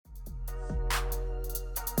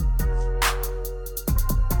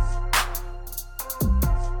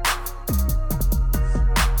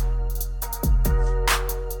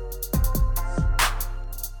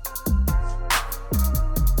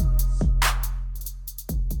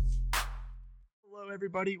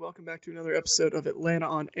everybody? Welcome back to another episode of Atlanta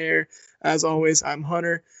on Air. As always, I'm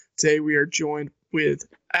Hunter. Today we are joined with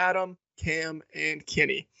Adam, Cam, and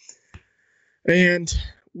Kenny. And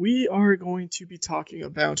we are going to be talking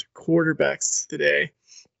about quarterbacks today.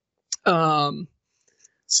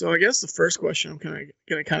 So I guess the first question I'm going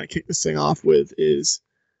to kick this thing off with is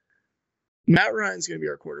Matt Ryan's going to be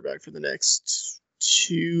our quarterback for the next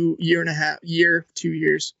 2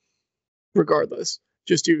 years, regardless,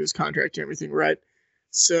 just due to his contract and everything, right?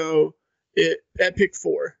 So at pick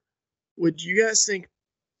 4, would you guys think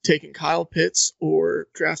taking Kyle Pitts or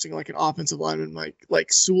drafting like an offensive lineman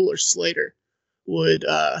like Sewell or Slater would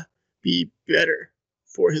be better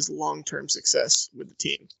for his long-term success with the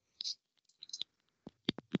team?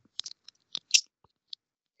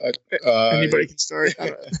 Anybody can start.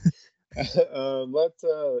 Kenny,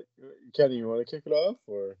 you want to kick it off,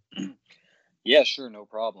 or? Yeah, sure, no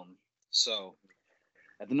problem. So,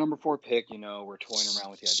 at the number 4 pick, we're toying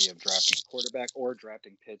around with the idea of drafting a quarterback or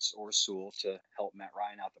drafting Pitts or Sewell to help Matt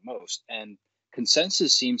Ryan out the most. And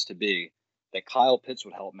consensus seems to be that Kyle Pitts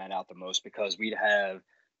would help Matt out the most because we'd have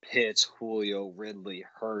Pitts, Julio, Ridley,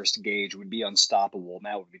 Hurst, Gage would be unstoppable.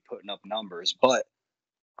 Matt would be putting up numbers. But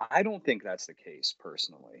I don't think that's the case,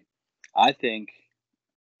 personally. I think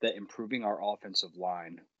that improving our offensive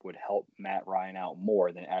line would help Matt Ryan out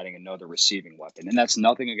more than adding another receiving weapon. And that's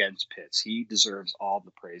nothing against Pitts. He deserves all the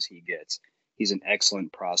praise he gets. He's an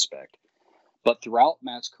excellent prospect. But throughout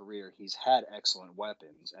Matt's career, he's had excellent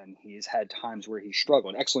weapons, and he's had times where he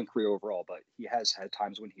struggled. Excellent career overall, but he has had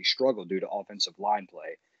times when he struggled due to offensive line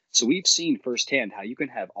play. So we've seen firsthand how you can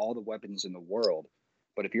have all the weapons in the world,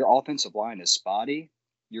 but if your offensive line is spotty,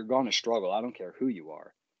 you're going to struggle. I don't care who you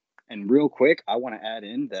are. And real quick, I want to add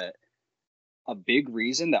in that a big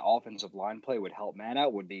reason that offensive line play would help Matt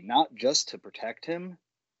out would be not just to protect him,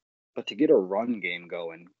 but to get a run game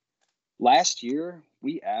going. Last year,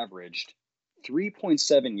 we averaged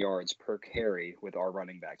 3.7 yards per carry with our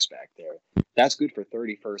running backs back there. That's good for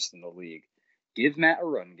 31st in the league. Give Matt a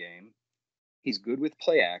run game. He's good with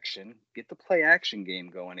play action. Get the play action game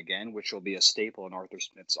going again, which will be a staple in Arthur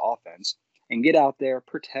Smith's offense. And get out there,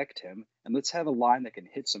 protect him, and let's have a line that can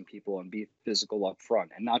hit some people and be physical up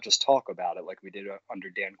front and not just talk about it like we did under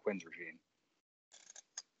Dan Quinn's regime.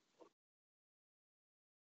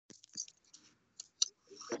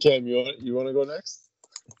 Cam, you want to go next?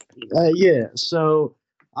 Yeah, so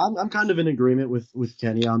I'm kind of in agreement with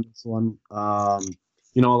Kenny on this one. A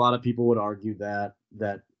lot of people would argue that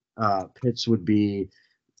Pitts would be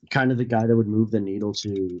kind of the guy that would move the needle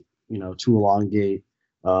to elongate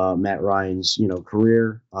Matt Ryan's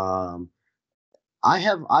career. I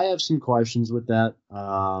have some questions with that.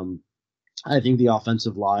 I think the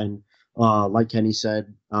offensive line, like Kenny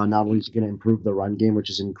said, not only is going to improve the run game,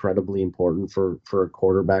 which is incredibly important for a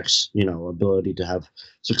quarterback's ability to have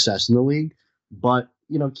success in the league, but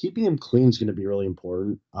keeping him clean is going to be really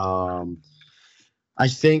important. I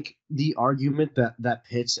think the argument that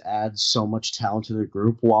Pitts adds so much talent to the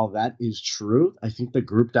group, while that is true, I think the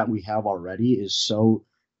group that we have already is so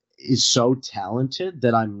talented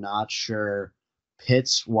that I'm not sure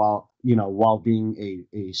Pitts, while being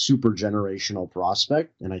a super generational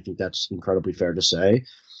prospect, and I think that's incredibly fair to say,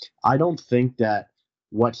 I don't think that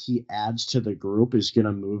what he adds to the group is going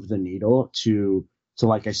to move the needle to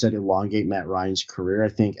like I said, elongate Matt Ryan's career. I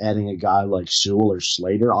think adding a guy like Sewell or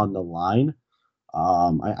Slater on the line,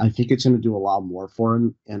 I think it's going to do a lot more for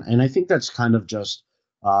him, and I think that's kind of just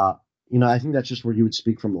I think that's just where you would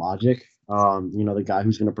speak from logic. The guy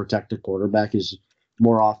who's going to protect the quarterback is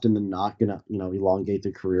more often than not going to, elongate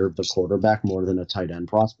the career of the quarterback more than a tight end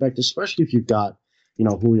prospect, especially if you've got,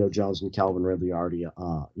 Julio Jones and Calvin Ridley already,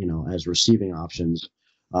 as receiving options.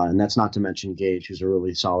 And that's not to mention Gage, who's a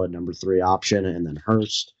really solid number 3 option, and then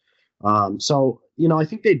Hurst. I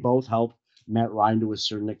think they both help Matt Ryan to a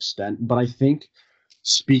certain extent, but I think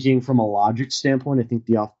speaking from a logic standpoint, I think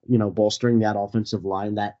bolstering that offensive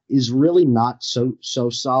line that is really not so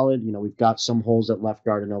solid. We've got some holes at left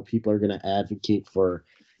guard. I know people are going to advocate for,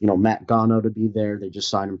 Matt Gano to be there. They just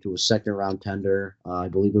signed him to a second-round tender. I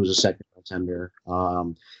believe it was a second-round tender.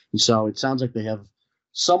 And so it sounds like they have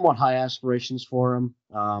somewhat high aspirations for him,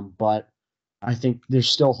 but I think there's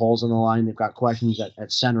still holes in the line. They've got questions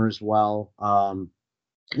at center as well.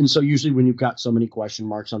 And so usually when you've got so many question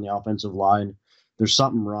marks on the offensive line, there's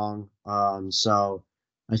something wrong. So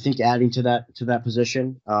I think adding to that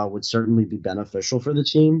position would certainly be beneficial for the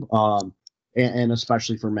team, and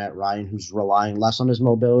especially for Matt Ryan, who's relying less on his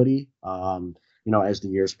mobility, as the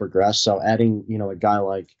years progress. So adding, a guy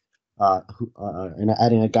like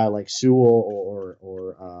adding a guy like Sewell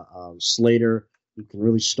or Slater, who can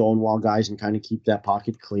really stonewall guys and kind of keep that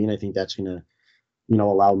pocket clean, I think that's going to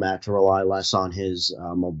allow Matt to rely less on his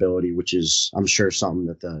mobility, which is, I'm sure, something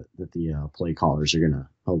that the play callers are going to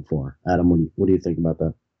hope for. Adam, what do you think about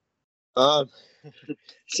that? Um,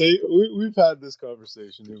 See, we've had this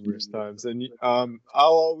conversation numerous times, and I'm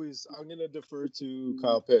gonna defer to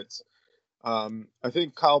Kyle Pitts. I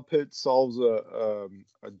think Kyle Pitts solves a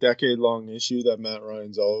decade-long issue that Matt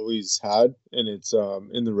Ryan's always had, and it's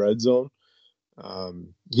in the red zone.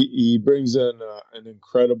 He brings in an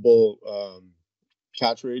incredible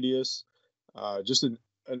catch radius, just an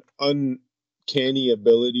uncanny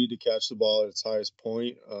ability to catch the ball at its highest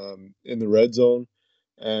point in the red zone,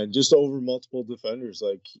 and just over multiple defenders.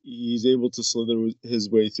 Like, he's able to slither his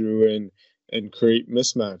way through and create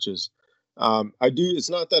mismatches. I do. It's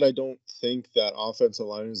not that I don't think that offensive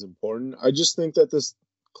line is important. I just think that this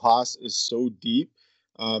class is so deep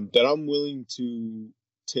that I'm willing to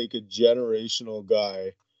take a generational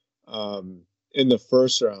guy in the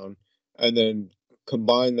first round and then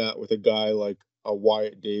combine that with a guy like a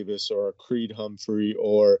Wyatt Davis or a Creed Humphrey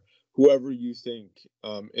or whoever you think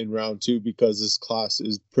in round two, because this class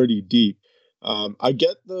is pretty deep. I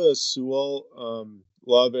get the Sewell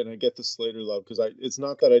love and I get the Slater love, because it's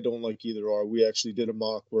not that I don't like either or. We actually did a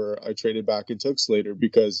mock where I traded back and took Slater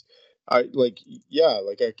because I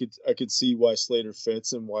could see why Slater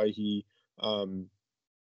fits and why he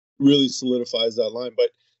really solidifies that line.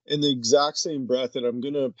 But in the exact same breath, and I'm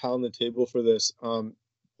gonna pound the table for this,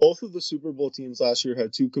 both of the Super Bowl teams last year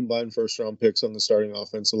had 2 combined first round picks on the starting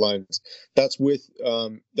offensive lines. That's with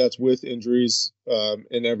injuries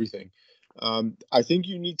and everything. I think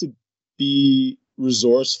you need to be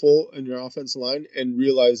resourceful in your offensive line and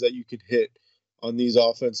realize that you could hit on these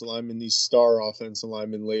offensive linemen, these star offensive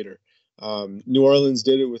linemen later. New Orleans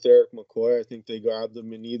did it with Eric McCoy. I think they grabbed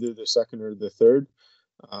them in either the second or the third.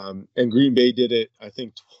 And Green Bay did it, I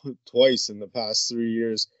think, twice in the past 3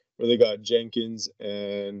 years, where they got Jenkins,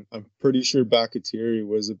 and I'm pretty sure Bakatiri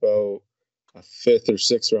was about a 5th or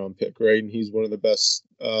 6th round pick, right? And he's one of the best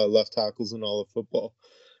left tackles in all of football.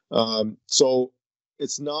 So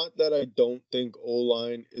it's not that I don't think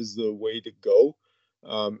O-line is the way to go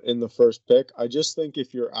in the first pick. I just think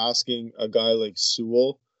if you're asking a guy like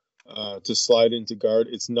Sewell to slide into guard,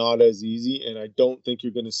 it's not as easy, and I don't think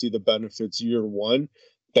you're going to see the benefits year one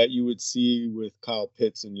that you would see with Kyle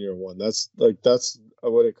Pitts in year one. That's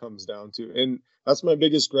what it comes down to, and that's my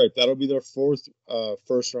biggest gripe. That'll be their 4th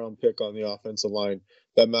first round pick on the offensive line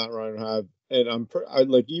that Matt Ryan will have.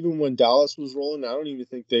 And even when Dallas was rolling, I don't even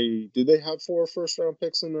think they have 4 first round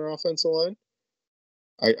picks in their offensive line.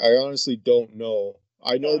 I honestly don't know.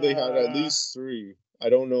 I know they had at least 3. I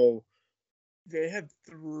don't know. They had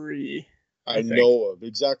 3. I know of,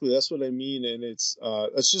 exactly. That's what I mean, and it's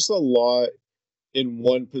just a lot in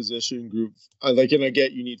one position group. And I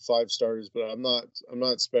get you need 5 starters, but I'm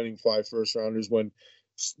not spending 5 first rounders when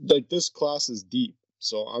this class is deep.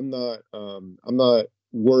 So I'm not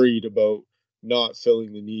worried about not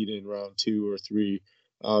filling the need in round 2 or 3,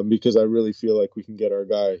 because I really feel like we can get our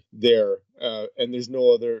guy there. And there's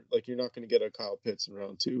no other, you're not going to get a Kyle Pitts in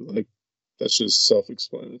round 2. That's just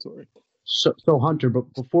self-explanatory. So Hunter,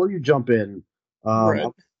 but before you jump in, Right.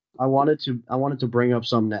 I wanted to bring up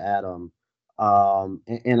something to Adam.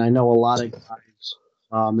 And I know a lot of guys,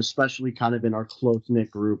 especially kind of in our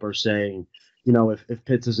close-knit group, are saying, if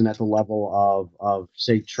Pitts isn't at the level of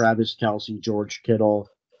say Travis Kelce, George Kittle,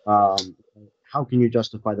 how can you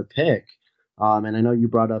justify the pick? And I know you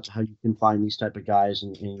brought up how you can find these type of guys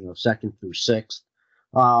in 2nd through 6th.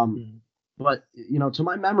 But, to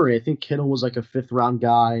my memory, I think Kittle was like a 5th round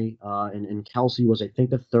guy, and Kelce was, I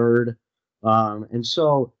think, a 3rd. And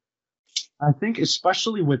so I think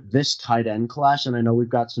especially with this tight end class, and I know we've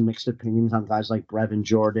got some mixed opinions on guys like Brevin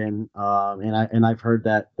Jordan, and I've heard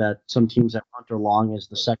that some teams have Hunter Long as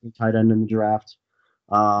the 2nd tight end in the draft.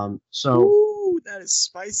 Ooh, that is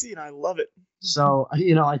spicy, and I love it. So,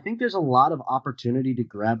 I think there's a lot of opportunity to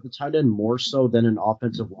grab the tight end more so than an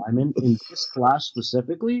offensive lineman in this class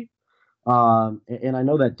specifically. And I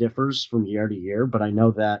know that differs from year to year, but I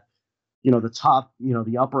know that, the top,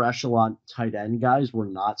 the upper echelon tight end guys were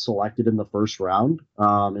not selected in the first round.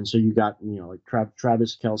 And so you got, like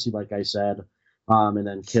Travis Kelce, like I said, and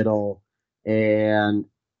then Kittle. And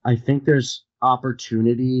I think there's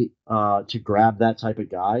opportunity to grab that type of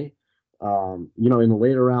guy. In the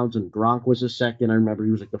later rounds, and Gronk was a 2nd. I remember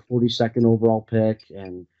he was like the 42nd overall pick,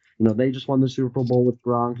 and, they just won the Super Bowl with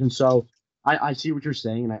Gronk. And so I see what you're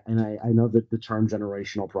saying, and I know that the term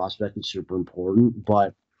generational prospect is super important,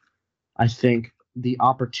 but I think the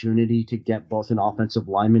opportunity to get both an offensive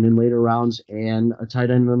lineman in later rounds and a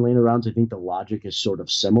tight end in later rounds, I think the logic is sort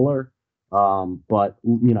of similar. But,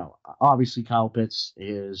 obviously Kyle Pitts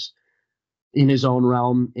is in his own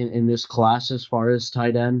realm in this class as far as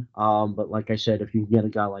tight end. But like I said, if you can get a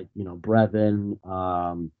guy like Brevin,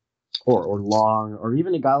 or Long, or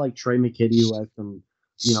even a guy like Trey McKitty who has some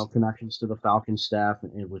connections to the Falcons staff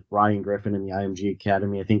and with Brian Griffin in the IMG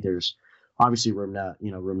Academy, I think there's obviously room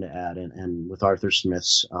to add, and with Arthur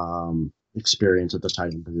Smith's experience at the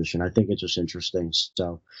tight end position, I think it's just interesting.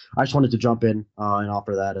 So I just wanted to jump in and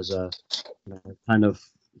offer that as a kind of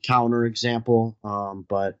counter example.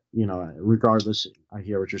 But regardless, I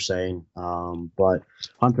hear what you're saying. But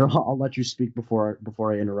Hunter, I'll let you speak before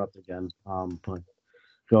I interrupt again. But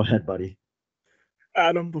go ahead, buddy.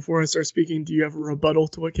 Adam, before I start speaking, do you have a rebuttal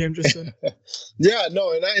to what Cam just said? Yeah,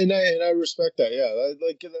 no, and I respect that. Yeah,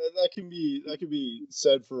 that can be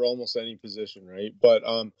said for almost any position, right? But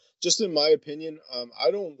just in my opinion, I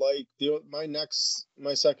don't like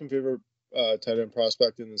my second favorite tight end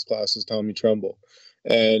prospect in this class is Tommy Tremble,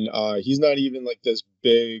 and he's not even like this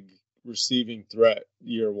big receiving threat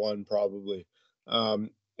year one probably,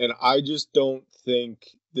 and I just don't think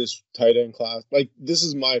this tight end class, like this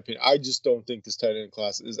is my opinion, I just don't think this tight end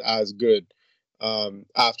class is as good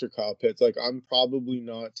after Kyle Pitts. Like I'm probably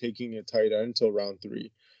not taking a tight end until round 3,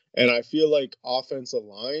 and I feel like offensive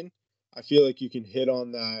line, I feel like you can hit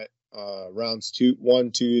on that rounds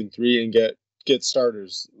 1, 2, and 3 and get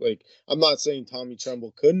starters. Like I'm not saying Tommy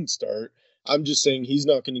Tremble couldn't start. I'm just saying he's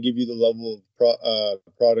not going to give you the level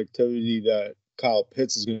of productivity that Kyle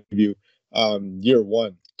Pitts is going to give you year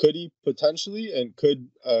one. Could he potentially, and could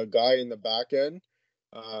a guy in the back end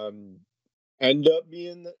end up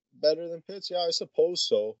being better than Pitts? Yeah, I suppose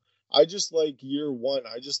so. I just like year one.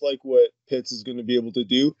 I just like what Pitts is going to be able to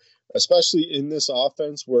do, especially in this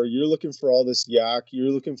offense where you're looking for all this yak. You're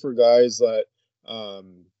looking for guys that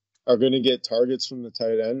are going to get targets from the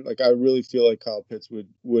tight end. Like I really feel like Kyle Pitts would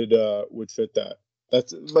fit that.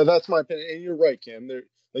 That's my opinion. And you're right, Cam. There,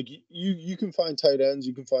 like you can find tight ends,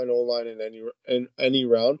 you can find O-line in any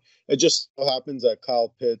round. It just so happens that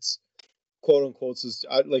Kyle Pitts, quote unquote,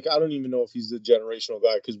 I don't even know if he's a generational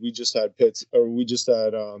guy because we just had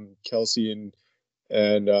Kelsey and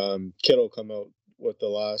Kittle come out the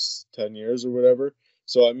last 10 years or whatever.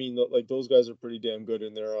 So I mean, like those guys are pretty damn good,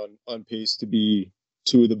 and they're on pace to be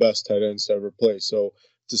two of the best tight ends to ever play. So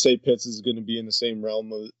to say Pitts is going to be in the same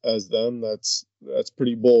realm as them, that's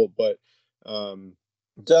pretty bold. But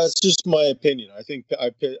that's just my opinion. I think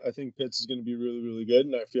Pitts is going to be really, really good,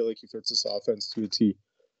 and I feel like he fits this offense to a T.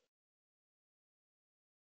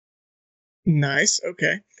 Nice.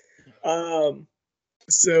 Okay.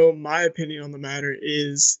 So my opinion on the matter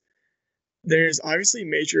is there's obviously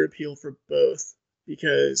major appeal for both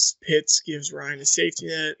because Pitts gives Ryan a safety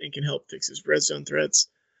net and can help fix his red zone threats.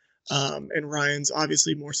 And Ryan's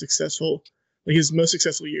obviously more successful. Like his most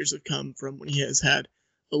successful years have come from when he has had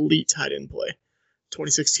elite tight end play.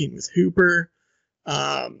 2016 with Hooper,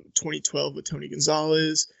 2012 with Tony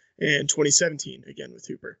Gonzalez, and 2017 again with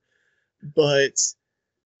Hooper. But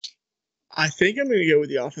I think I'm going to go with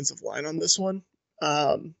the offensive line on this one.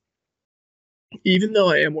 Even though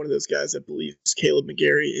I am one of those guys that believes Caleb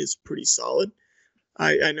McGarry is pretty solid.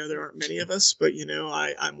 I know there aren't many of us, but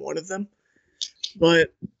I'm one of them.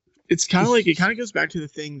 But it's kind of like it kind of goes back to the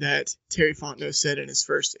thing that Terry Fontenot said in his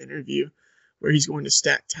first interview, where he's going to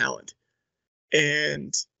stack talent.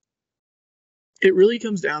 And it really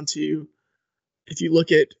comes down to, if you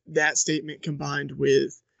look at that statement combined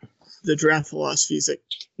with the draft philosophies that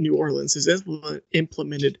New Orleans has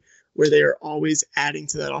implemented, where they are always adding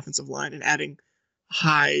to that offensive line and adding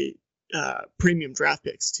high premium draft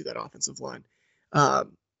picks to that offensive line.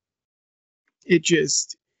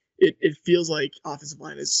 It feels like offensive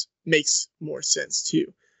line makes more sense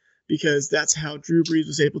too, because that's how Drew Brees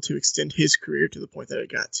was able to extend his career to the point that it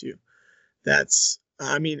got to.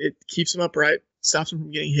 It keeps him upright, stops him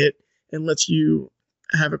from getting hit, and lets you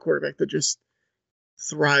have a quarterback that just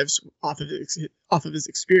thrives off of his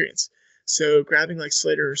experience. So grabbing like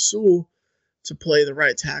Slater or Sewell to play the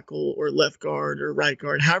right tackle or left guard or right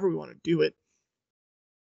guard, however we want to do it,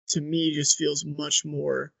 to me just feels much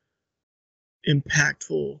more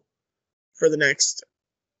impactful for the next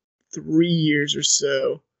 3 years or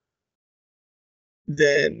so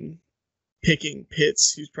than picking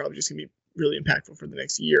Pitts, who's probably just going to be really impactful for the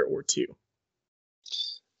next year or two.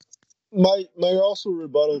 My also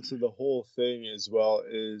rebuttal to the whole thing as well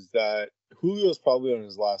is that Julio's probably on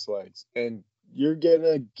his last legs, and you're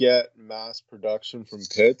gonna get mass production from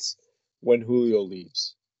Pitts when Julio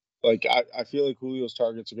leaves. Like I feel like Julio's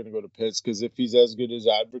targets are gonna go to Pitts because if he's as good as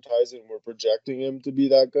advertising, we're projecting him to be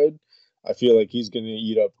that good. I feel like he's going to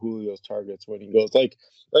eat up Julio's targets when he goes. Like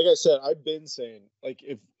I said, I've been saying, like,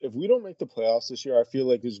 if we don't make the playoffs this year, I feel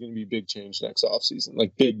like there's going to be big change next offseason,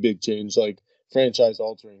 like big change, like franchise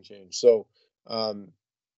altering change. So,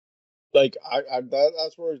 like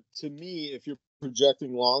that's where, to me, if you're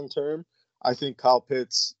projecting long term, I think Kyle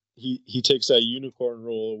Pitts he takes that unicorn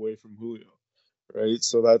role away from Julio, right?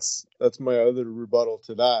 So that's my other rebuttal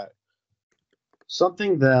to that.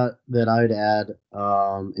 Something that I'd add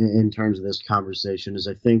in terms of this conversation is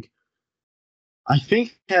I think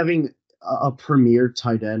having a premier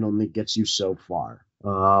tight end only gets you so far.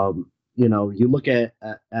 You look at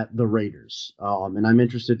the Raiders, and I'm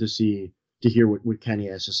interested to hear what Kenny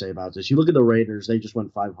has to say about this. You look at the Raiders; they just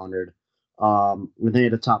went 500 when they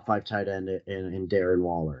had a top 5 tight end in Darren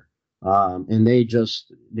Waller, and they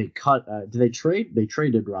cut. Did they trade? They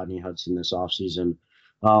traded Rodney Hudson this offseason,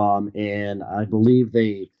 and I believe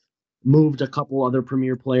they moved a couple other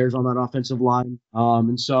premier players on that offensive line,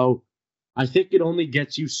 and so. I think it only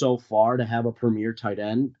gets you so far to have a premier tight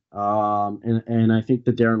end, and I think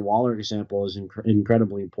the Darren Waller example is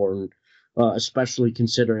incredibly important, especially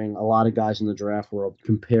considering a lot of guys in the draft world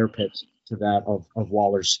compare Pitts to that of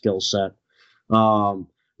Waller's skill set. And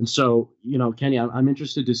so, Kenny, I'm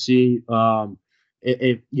interested to see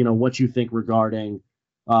if what you think regarding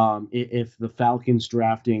if the Falcons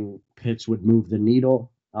drafting Pitts would move the needle.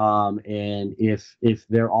 And if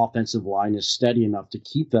their offensive line is steady enough to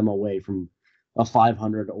keep them away from a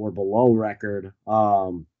 500 or below record,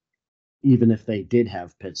 even if they did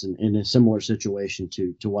have Pitts in a similar situation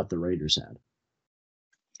to what the Raiders had.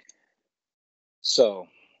 So,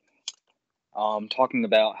 talking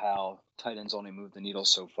about how tight ends only move the needle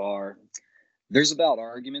so far, there's a valid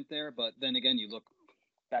argument there, but then again, you look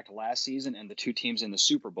back to last season, and the two teams in the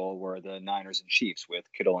Super Bowl were the Niners and Chiefs, with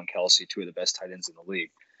Kittle and Kelsey, two of the best tight ends in the league.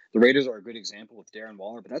 The Raiders are a good example with Darren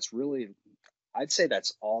Waller, but that's really, I'd say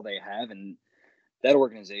that's all they have, and that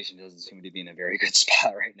organization doesn't seem to be in a very good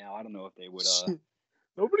spot right now. I don't know if they would.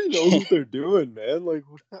 Nobody knows what they're doing, man. Like,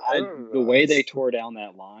 the way they tore down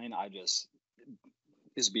that line,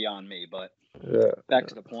 is beyond me. But back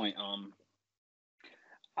to the point.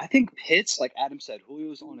 I think Pitts, like Adam said,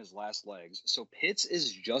 Julio's on his last legs. So Pitts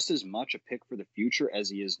is just as much a pick for the future as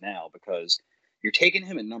he is now, because you're taking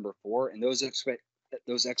him at number 4, and those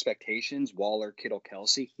expectations, Waller, Kittle,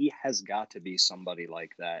 Kelsey, he has got to be somebody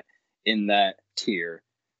like that in that tier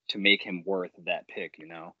to make him worth that pick,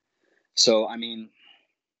 So, I mean,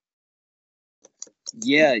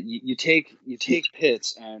 yeah, you take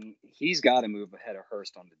Pitts, and he's got to move ahead of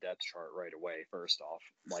Hurst on the depth chart right away. First off,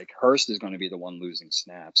 like, Hurst is going to be the one losing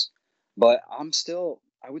snaps, but I would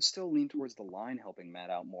still lean towards the line helping Matt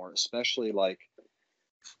out more, especially like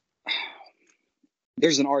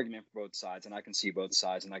there's an argument for both sides, and I can see both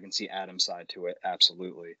sides, and I can see Adam's side to it,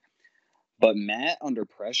 absolutely. But Matt under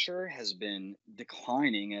pressure has been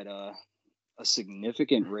declining at a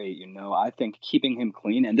significant rate. I think keeping him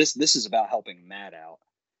clean, and this is about helping Matt out.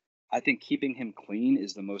 I think keeping him clean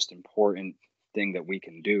is the most important thing that we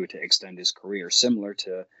can do to extend his career, similar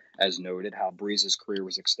to, as noted, how Breeze's career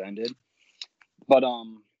was extended. But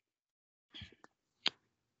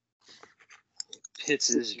Pitts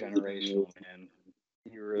is generational, man.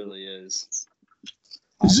 He really is.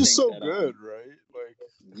 He's just so good, right? Like,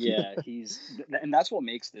 yeah, and that's what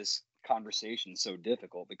makes this conversation so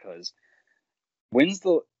difficult, because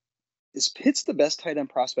is Pitts the best tight end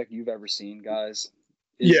prospect you've ever seen, guys?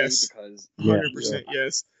 Yes. Because 100%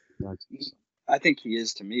 yes. I think he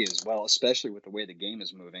is to me as well, especially with the way the game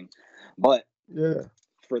is moving. But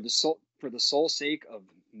for the sole sake of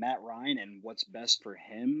Matt Ryan and what's best for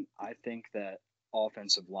him, I think that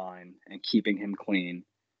offensive line and keeping him clean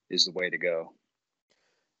is the way to go.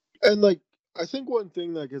 And like, I think one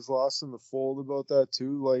thing that gets lost in the fold about that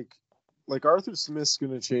too, like Arthur Smith's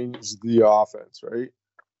going to change the offense, right?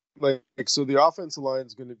 Like, so the offensive line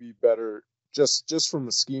is going to be better just from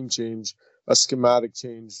a scheme change, a schematic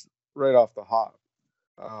change right off the hop.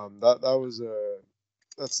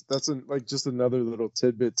 That's like just another little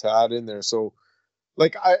tidbit to add in there. So,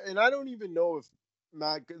 like, I don't even know if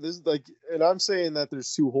Matt, this is like, and I'm saying that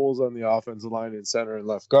there's 2 holes on the offensive line in center and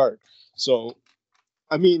left guard. So,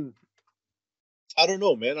 I mean, I don't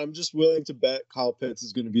know, man. I'm just willing to bet Kyle Pitts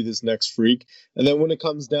is going to be this next freak. And then when it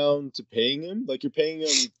comes down to paying him, like, you're paying him,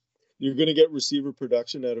 you're going to get receiver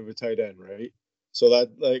production out of a tight end, right? So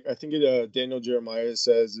that, like, I think Daniel Jeremiah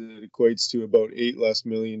says it equates to about $8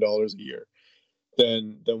 million less a year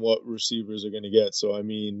than what receivers are going to get. So, I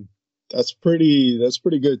mean, that's pretty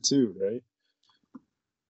good too, right?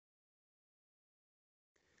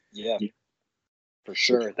 Yeah, for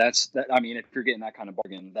sure. I mean, if you're getting that kind of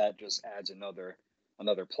bargain, that just adds another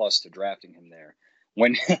another plus to drafting him there.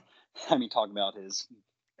 When I mean, talking about his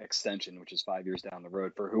extension, which is 5 years down the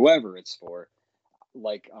road for whoever it's for.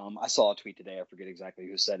 Like, I saw a tweet today. I forget exactly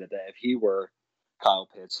who said it, that if he were Kyle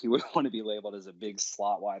Pitts, he would want to be labeled as a big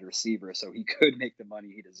slot wide receiver so he could make the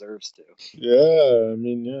money he deserves to. Yeah, I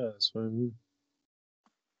mean, yeah, that's what I mean.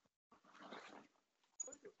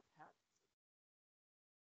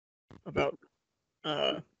 About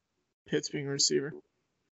Pitts being a receiver.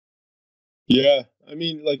 Yeah, I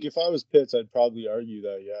mean, like if I was Pitts, I'd probably argue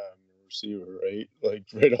that yeah, I'm a receiver, right? Like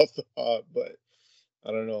right off the hop, but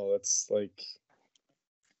I don't know. That's like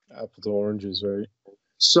apple to oranges, right?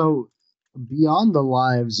 So beyond the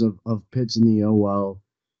lives of Pitts and the OL,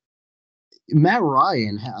 Matt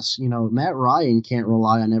Ryan Matt Ryan can't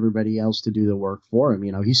rely on everybody else to do the work for him.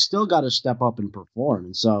 He's still got to step up and perform.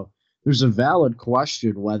 And so there's a valid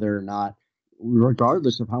question whether or not,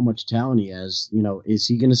 regardless of how much talent he has, is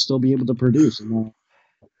he going to still be able to produce? And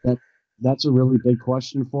that's a really big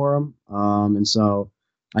question for him. And so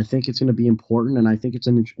I think it's going to be important, and I think it's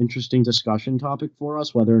an interesting discussion topic for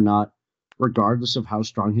us, whether or not, regardless of how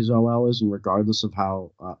strong his OL is, and regardless of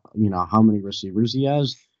how how many receivers he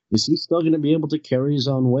has, is he still going to be able to carry his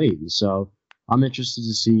own weight? And so I'm interested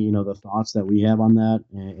to see the thoughts that we have on that,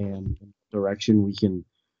 and direction we can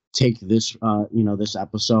take this this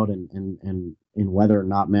episode, and whether or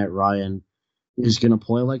not Matt Ryan is going to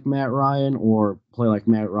play like Matt Ryan or play like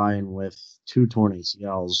Matt Ryan with 2 torn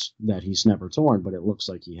ACLs that he's never torn, but it looks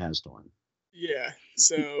like he has torn. Yeah.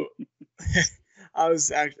 So I was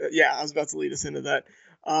about to lead us into that.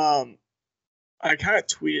 I kind of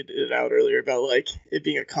tweeted it out earlier about like it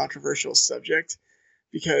being a controversial subject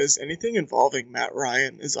because anything involving Matt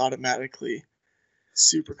Ryan is automatically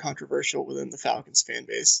super controversial within the Falcons fan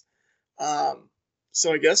base.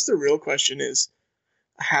 So I guess the real question is,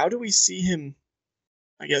 how do we see him,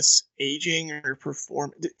 I guess, aging or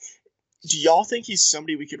perform? Do y'all think he's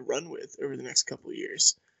somebody we could run with over the next couple of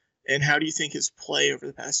years? And how do you think his play over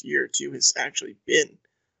the past year or two has actually been?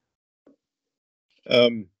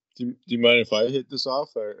 Do you mind if I hit this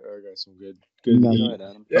off? I got some good. No, Go ahead,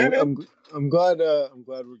 Adam. Yeah, I'm glad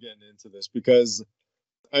we're getting into this because,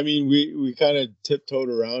 I mean, we kind of tiptoed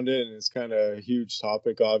around it, and it's kind of a huge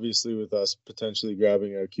topic, obviously, with us potentially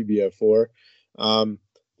grabbing a QB at 4.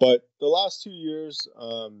 But the last 2 years,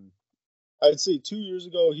 I'd say 2 years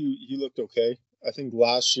ago he looked okay. I think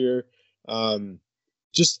last year,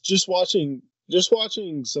 just watching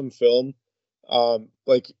some film,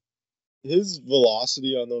 like his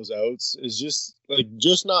velocity on those outs is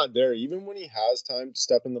just not there. Even when he has time to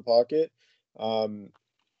step in the pocket,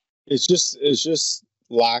 it's just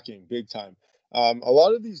lacking big time. A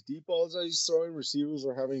lot of these deep balls that he's throwing, receivers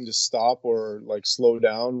are having to stop or like slow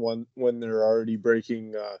down when they're already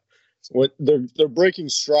breaking. When they're breaking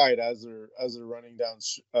stride as they're running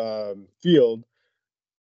down field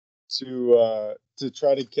to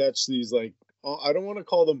try to catch these, like, I don't want to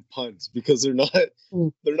call them punts because they're not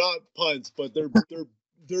punts, but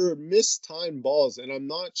they're mistimed balls, and I'm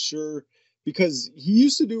not sure because he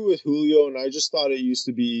used to do it with Julio, and I just thought it used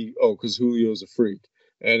to be because Julio's a freak,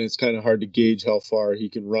 and it's kind of hard to gauge how far he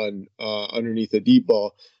can run underneath a deep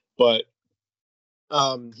ball, but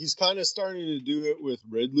he's kind of starting to do it with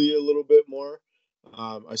Ridley a little bit more.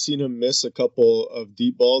 I've seen him miss a couple of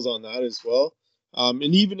deep balls on that as well. And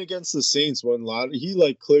even against the Saints, when he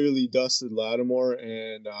like clearly dusted Lattimore,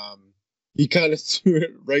 and he kind of threw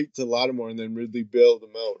it right to Lattimore, and then Ridley bailed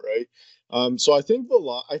him out, right? So I think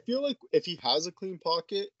I feel like if he has a clean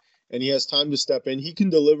pocket and he has time to step in, he can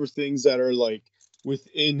deliver things that are like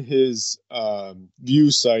within his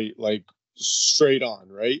view sight, like straight on,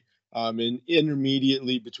 right? And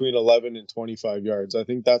intermediately between 11 and 25 yards. I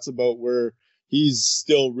think that's about where he's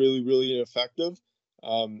still really, really ineffective.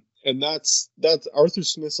 And that's Arthur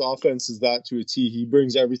Smith's offense is that to a T. He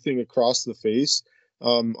brings everything across the face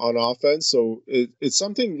on offense. So it's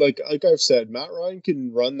something like I've said, Matt Ryan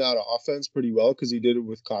can run that offense pretty well because he did it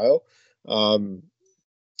with Kyle.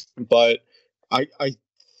 But I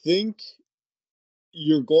think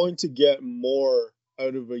you're going to get more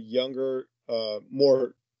out of a younger,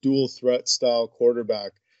 more dual threat style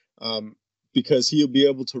quarterback because he'll be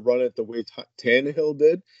able to run it the way Tannehill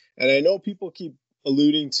did. And I know people keep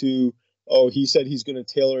alluding to, he said he's going to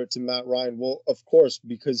tailor it to Matt Ryan. Well, of course,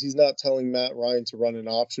 because he's not telling Matt Ryan to run an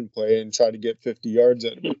option play and try to get 50 yards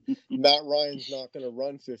out of it. Matt Ryan's not going to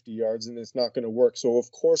run 50 yards, and it's not going to work. So,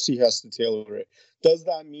 of course, he has to tailor it. Does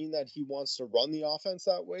that mean that he wants to run the offense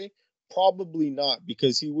that way? Probably not,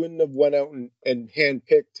 because he wouldn't have went out and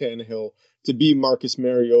handpicked Tannehill to be Marcus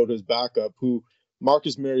Mariota's backup, who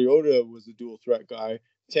Marcus Mariota was a dual threat guy.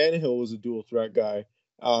 Tannehill was a dual threat guy.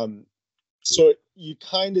 So you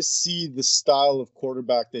kind of see the style of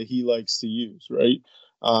quarterback that he likes to use, right?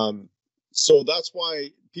 So that's why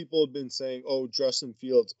people have been saying, "Oh, Justin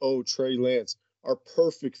Fields, oh, Trey Lance are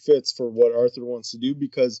perfect fits for what Arthur wants to do,"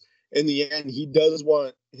 because in the end, he does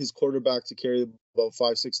want his quarterback to carry the ball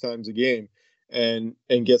 5-6 times a game and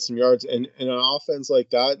get some yards. And in an offense like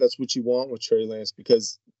that, that's what you want with Trey Lance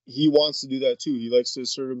because he wants to do that too. He likes to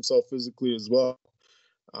assert himself physically as well.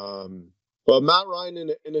 But Matt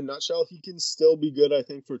Ryan, in a nutshell, he can still be good, I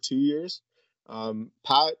think, for 2 years.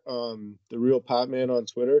 Pat, the real Pat man on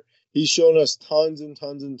Twitter, he's shown us tons and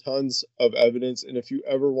tons and tons of evidence. And if you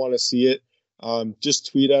ever want to see it, just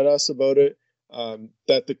tweet at us about it.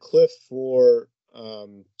 That the cliff for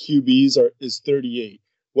QBs is 38.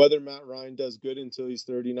 Whether Matt Ryan does good until he's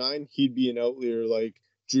 39, he'd be an outlier like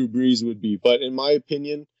Drew Brees would be. But in my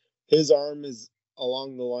opinion, his arm is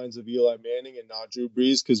along the lines of Eli Manning and not Drew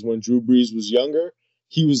Brees, because when Drew Brees was younger,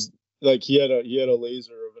 he was like he had a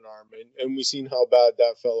laser of an arm, and we seen how bad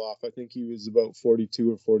that fell off. I think he was about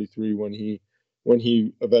 42 or 43 when he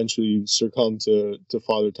eventually succumbed to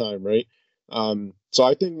father time, right? So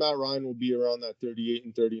I think Matt Ryan will be around that 38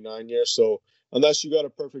 and 39 year. So unless you got a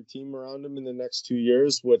perfect team around him in the next 2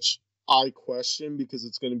 years, which I question because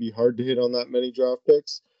it's going to be hard to hit on that many draft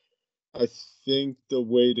picks, I think the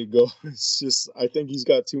way to go is just I think he's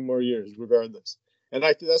got 2 more years regardless. And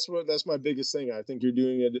I think that's my biggest thing. I think you're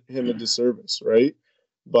doing him a disservice, right?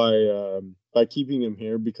 By keeping him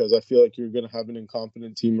here because I feel like you're going to have an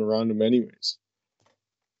incompetent team around him anyways.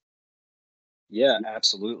 Yeah,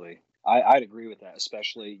 absolutely. I'd agree with that,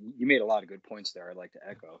 especially you made a lot of good points there I'd like to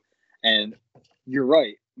echo. And you're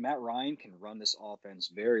right. Matt Ryan can run this offense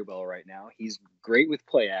very well right now. He's great with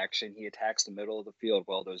play action. He attacks the middle of the field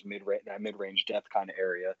well, that mid-range depth kind of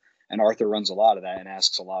area. And Arthur runs a lot of that and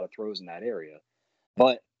asks a lot of throws in that area.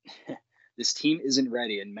 But this team isn't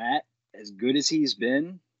ready. And Matt, as good as he's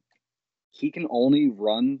been, he can only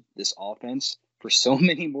run this offense for so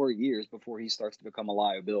many more years before he starts to become a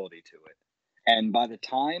liability to it. And by the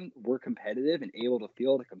time we're competitive and able to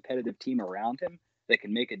field a competitive team around him that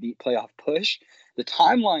can make a deep playoff push, the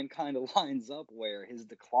timeline kind of lines up where his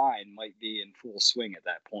decline might be in full swing at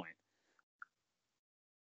that point.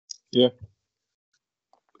 Yeah.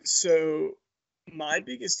 So my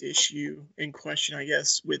biggest issue and question, I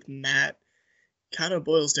guess, with Matt kind of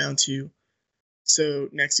boils down to, so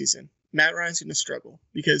next season, Matt Ryan's going to struggle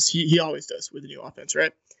because he always does with the new offense,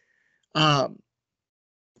 right? How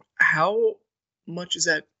much is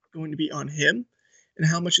that going to be on him, and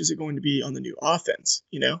how much is it going to be on the new offense?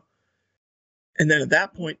 And then at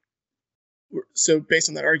that point, so based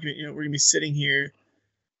on that argument, we're going to be sitting here,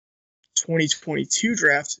 2022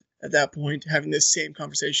 draft at that point, having this same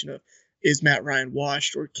conversation of is Matt Ryan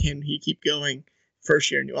washed or can he keep going?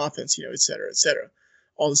 First year new offense, et cetera, et cetera.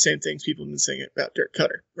 All the same things people have been saying about Dirk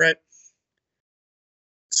Cutter, right?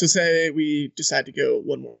 So say we decide to go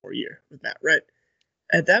one more year with Matt, right?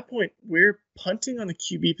 At that point, we're punting on the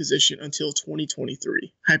QB position until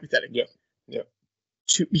 2023, hypothetically. Yeah.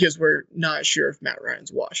 Because we're not sure if Matt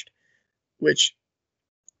Ryan's washed. Which,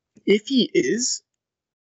 if he is,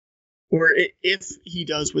 or if he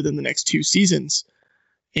does within the next 2 seasons,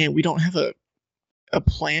 and we don't have a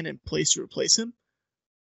plan in place to replace him,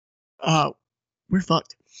 we're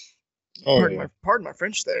fucked. Pardon my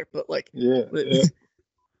French there, but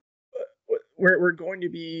we're going to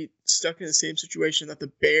be stuck in the same situation that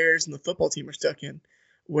the Bears and the football team are stuck in,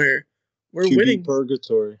 where we're QB winning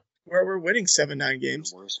purgatory, where we're winning 7-9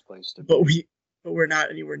 games, the worst place to be. but we're not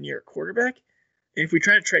anywhere near a quarterback. And if we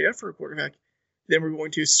try to trade up for a quarterback, then we're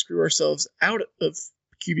going to screw ourselves out of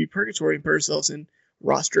QB purgatory and put ourselves in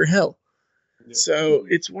roster hell. Yeah. So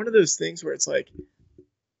it's one of those things where it's like,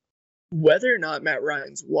 whether or not Matt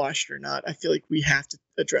Ryan's washed or not, I feel like we have to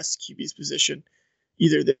address the QB's position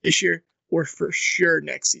either this year or for sure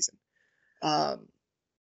next season.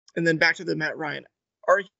 And then back to the Matt Ryan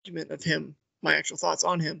argument of him, my actual thoughts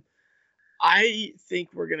on him. I think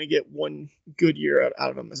we're going to get one good year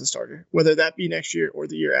out of him as a starter, whether that be next year or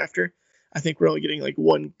the year after. I think we're only getting like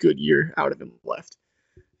one good year out of him left.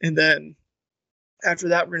 And then after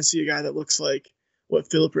that, we're going to see a guy that looks like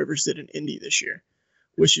what Phillip Rivers did in Indy this year,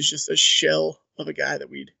 which is just a shell of a guy that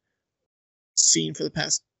we'd seen for the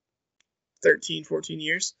past 13, 14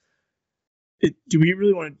 years. Do we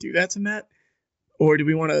really want to do that to Matt? Or do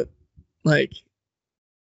we want to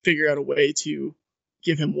figure out a way to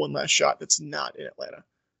give him one last shot that's not in Atlanta?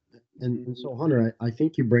 And so, Hunter, I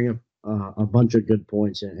think you bring up a bunch of good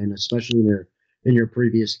points, and especially in your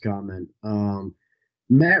previous comment.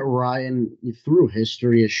 Matt Ryan, through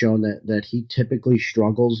history, has shown that he typically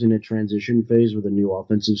struggles in a transition phase with a new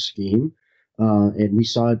offensive scheme. And we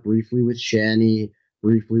saw it briefly with Shanny,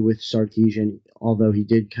 briefly with Sarkisian, although he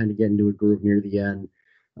did kind of get into a groove near the end.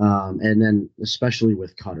 And then especially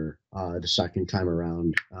with Cutter the second time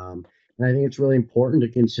around. And I think it's really important to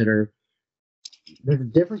consider there's a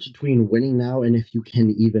difference between winning now and if you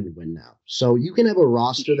can even win now. So you can have a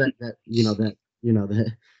roster that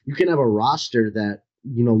you can have a roster that,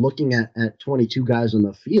 looking at 22 guys on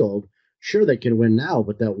the field, sure they can win now,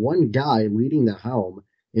 but that one guy leading the helm,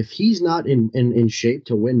 if he's not in shape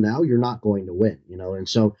to win now, you're not going to win, And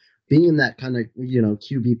so being in that kind of,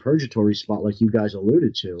 QB purgatory spot like you guys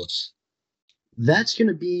alluded to, that's going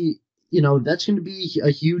to be,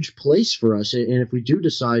 a huge place for us. And if we do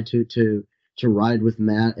decide to ride with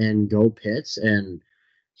Matt and go Pitts, and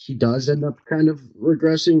he does end up kind of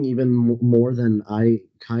regressing even more than I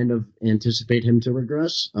kind of anticipate him to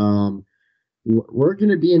regress. We're going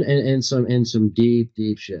to be in some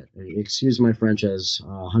deep shit. Excuse my French, as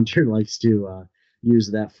Hunter likes to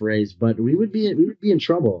use that phrase, but we would be in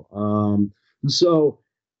trouble. So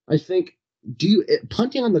I think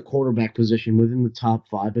punting on the quarterback position within the top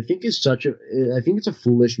 5, I think it's a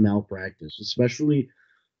foolish malpractice, especially.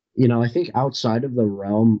 I think outside of the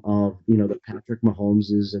realm of, the Patrick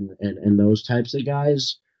Mahomeses and those types of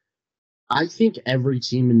guys, I think every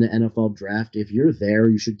team in the NFL draft, if you're there,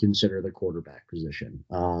 you should consider the quarterback position.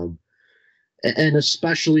 And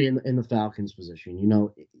especially in the Falcons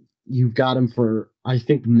position, you've got him for, I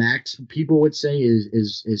think max people would say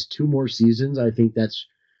is 2 more seasons. I think that's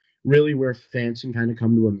really where fans can kind of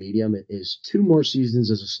come to a medium. It is 2 more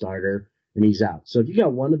seasons as a starter, and he's out. So if you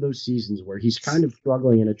got one of those seasons where he's kind of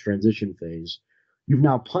struggling in a transition phase, you've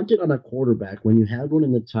now punted on a quarterback when you had one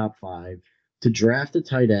in the top 5 to draft a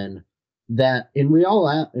tight end that in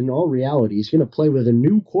all reality is going to play with a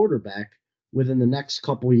new quarterback within the next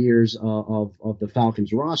couple of years of the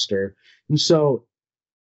Falcons roster. And so,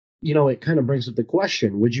 it kind of brings up the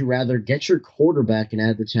question, would you rather get your quarterback and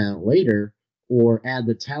add the talent later, or add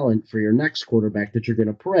the talent for your next quarterback that you're going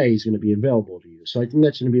to pray is going to be available to you? So I think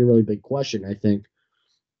that's going to be a really big question. I think,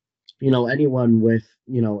 anyone with,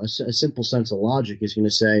 a simple sense of logic is going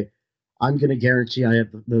to say, I'm going to guarantee I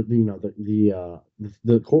have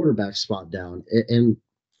the quarterback spot down. And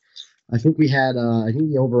I think we had, I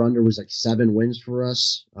think the over-under was like 7 wins for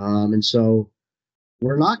us. And so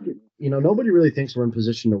we're not, nobody really thinks we're in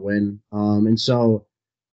position to win. And so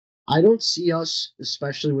I don't see us,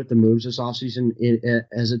 especially with the moves this offseason,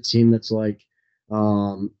 as a team that's like,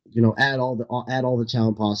 add all the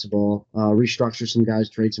talent possible, restructure some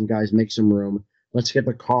guys, trade some guys, make some room. Let's get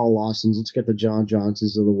the Carl Lawsons, let's get the John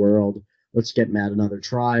Johnsons of the world. Let's get Matt another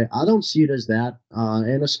try. I don't see it as that,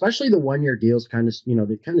 and especially the 1-year deals kind of,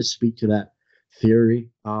 they kind of speak to that theory,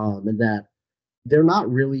 and that they're not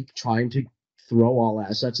really trying to throw all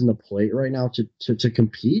assets in the plate right now to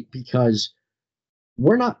compete, because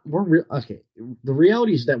okay. The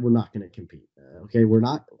reality is that we're not going to compete. Okay, we're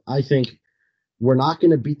not. I think we're not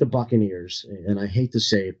going to beat the Buccaneers, and I hate to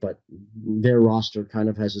say it, but their roster kind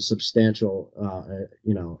of has a substantial,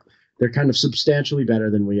 they're kind of substantially better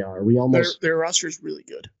than we are. Their roster is really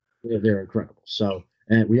good. They're incredible. So,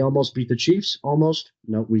 and we almost beat the Chiefs. Almost.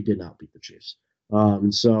 No, we did not beat the Chiefs.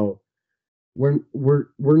 And so we're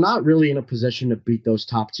not really in a position to beat those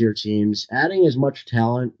top tier teams. Adding as much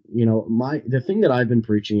talent, the thing that I've been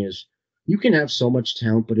preaching is you can have so much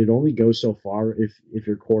talent, but it only goes so far if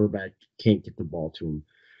your quarterback can't get the ball to him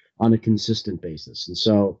on a consistent basis. And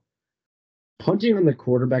so punting on the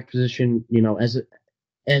quarterback position,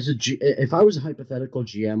 if I was a hypothetical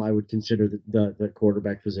GM, I would consider the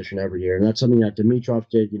quarterback position every year. And that's something that Dimitrov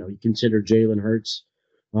did. He considered Jalen Hurts.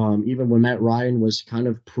 Even when Matt Ryan was kind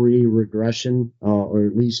of pre-regression, or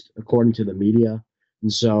at least according to the media.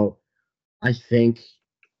 And so I think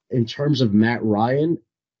in terms of Matt Ryan,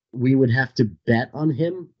 we would have to bet on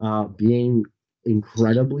him being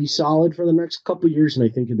incredibly solid for the next couple of years. And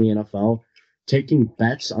I think in the NFL, taking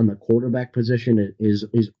bets on the quarterback position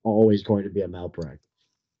is always going to be a malpractice.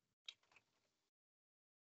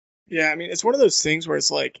 Yeah, I mean, it's one of those things where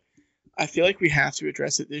it's like, I feel like we have to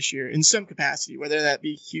address it this year in some capacity, whether that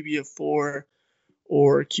be QB of 4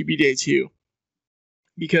 or QB day 2.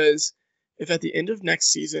 Because if at the end of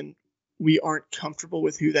next season we aren't comfortable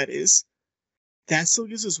with who that is, that still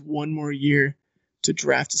gives us 1 more year to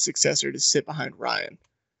draft a successor to sit behind Ryan.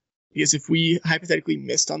 Because if we hypothetically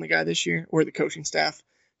missed on the guy this year, or the coaching staff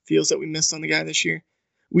feels that we missed on the guy this year,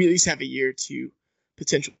 we at least have a year to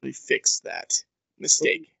potentially fix that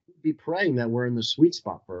mistake. Be praying that we're in the sweet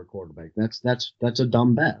spot for a quarterback. That's a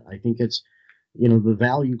dumb bet. I think it's, the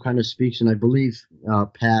value kind of speaks, and I believe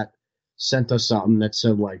Pat sent us something that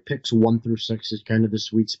said like picks 1 through 6 is kind of the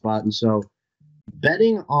sweet spot. And so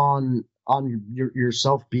betting on on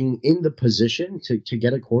yourself being in the position to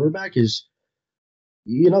get a quarterback is,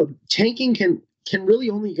 tanking can really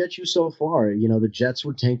only get you so far. The Jets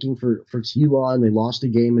were tanking for T-Law, and they lost a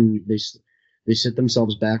game, and they sit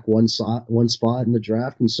themselves back one spot in the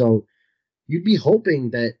draft, and so you'd be hoping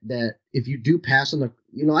that if you do pass on the,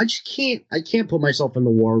 I can't put myself in the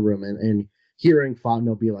war room and hearing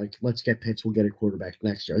Fontenot be like, let's get Pitts, we'll get a quarterback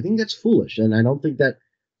next year. I think that's foolish, and I don't think that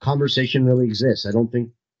conversation really exists. I don't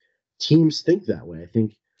think teams think that way. I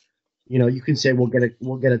think, you can say we'll get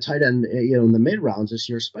a tight end, in the mid rounds this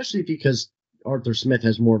year, especially because Arthur Smith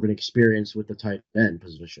has more of an experience with the tight end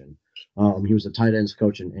position. He was a tight ends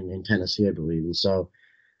coach in Tennessee, I believe, and so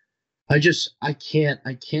I can't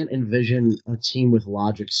envision a team with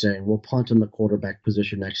logic saying we'll punt on the quarterback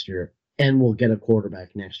position next year and we'll get a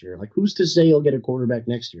quarterback next year. Like, who's to say you'll get a quarterback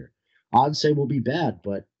next year? Odds say we'll be bad,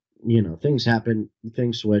 but things happen,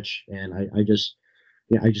 things switch, and I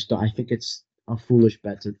think it's a foolish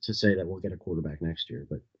bet to say that we'll get a quarterback next year.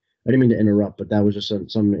 But I didn't mean to interrupt, but that was just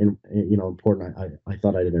some important. I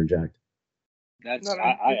thought I'd interject. That's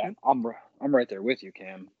I'm right there with you,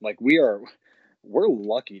 Cam. Like, we're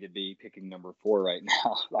lucky to be picking number 4 right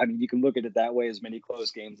now. I mean, you can look at it that way. As many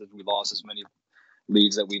close games as we lost, as many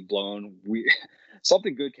leads that we've blown,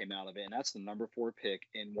 something good came out of it, and that's the number 4 pick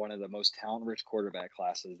in one of the most talent-rich quarterback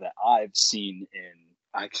classes that I've seen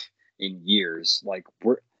in years.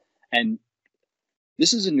 And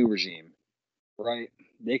this is a new regime, right?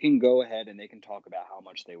 They can go ahead and they can talk about how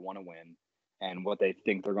much they want to win and what they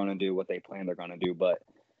think they're going to do, what they plan they're going to do, but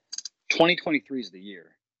 2023 is the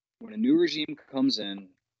year. When a new regime comes in,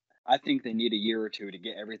 I think they need a year or two to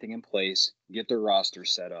get everything in place, get their roster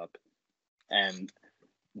set up, and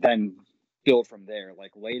then build from there.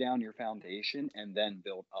 Like, lay down your foundation and then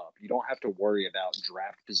build up. You don't have to worry about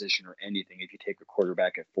draft position or anything if you take a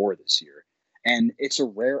quarterback at 4 this year. And it's a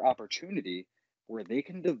rare opportunity where they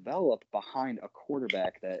can develop behind a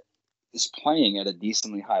quarterback that is playing at a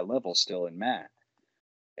decently high level still in Matt.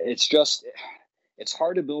 It's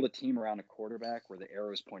hard to build a team around a quarterback where the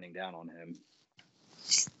arrow is pointing down on him.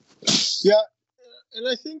 Yeah, and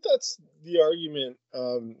I think that's the argument.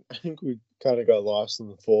 I think we kind of got lost in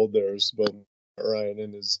the fold there about Ryan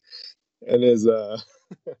and his and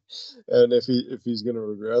if he's going to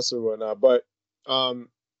regress or whatnot. But I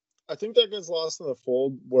think that gets lost in the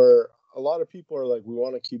fold where a lot of people are like, we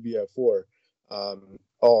want a QB at 4.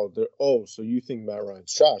 So you think Matt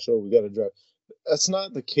Ryan's trash? Oh, we got to draft. That's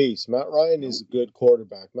not the case. Matt Ryan is a good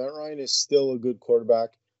quarterback. Matt Ryan is still a good quarterback.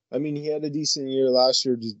 I mean, he had a decent year last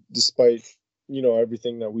year, despite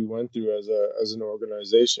everything that we went through as an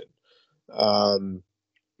organization.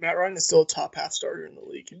 Matt Ryan is still a top half starter in the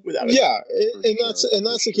league without.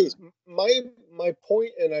 That's the case. My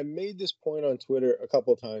point, and I made this point on Twitter a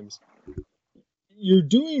couple of times. You're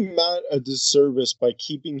doing Matt a disservice by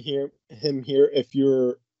keeping him here if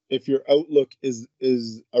your outlook is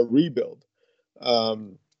a rebuild.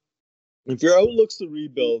 If your outlook's to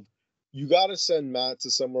rebuild, you got to send Matt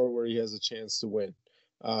to somewhere where he has a chance to win.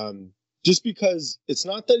 Just because it's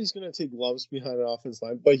not that he's going to take lumps behind an offense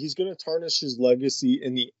line, but he's going to tarnish his legacy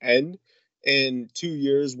in the end in 2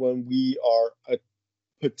 years when we are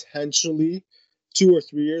potentially 2 or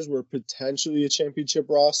 3 years, we're potentially a championship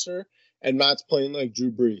roster, and Matt's playing like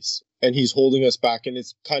Drew Brees, and he's holding us back, and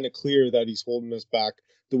it's kind of clear that he's holding us back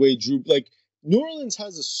the way New Orleans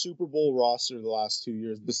has a Super Bowl roster the last 2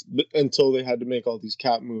 years, until they had to make all these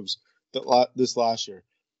cap moves this last year.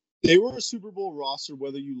 They were a Super Bowl roster,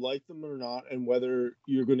 whether you like them or not, and whether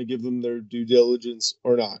you're going to give them their due diligence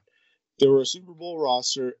or not. They were a Super Bowl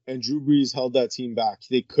roster, and Drew Brees held that team back.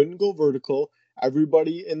 They couldn't go vertical.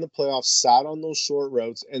 Everybody in the playoffs sat on those short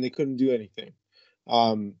routes, and they couldn't do anything.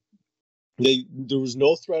 There was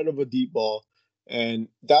no threat of a deep ball, and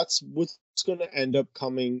that's what's going to end up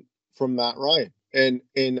coming from Matt Ryan.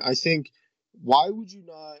 And I think, why would you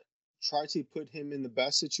not try to put him in the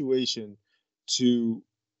best situation to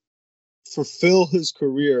fulfill his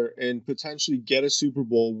career and potentially get a Super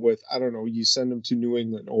Bowl with, I don't know, you send him to New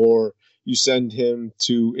England, or you send him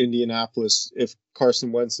to Indianapolis if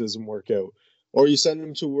Carson Wentz doesn't work out, or you send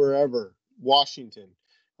him to wherever, Washington,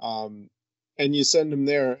 and you send him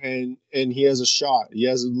there and he has a shot. He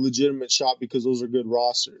has a legitimate shot because those are good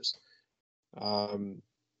rosters.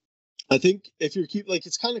 I think if you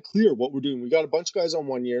it's kind of clear what we're doing. We got a bunch of guys on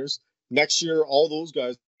 1 years. Next year, all those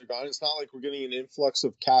guys are gone. It's not like we're getting an influx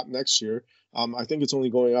of cap next year. I think it's only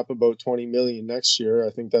going up about $20 million next year.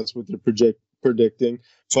 I think that's what they're predicting.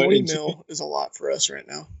 20 mil is a lot for us right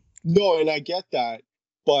now. No, and I get that,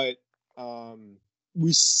 but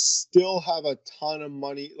we still have a ton of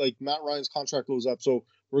money. Like, Matt Ryan's contract goes up, so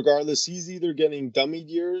regardless, he's either getting dummied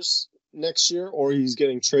years next year, or he's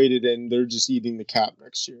getting traded and they're just eating the cap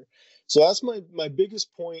next year. So that's my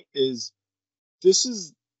biggest point. Is this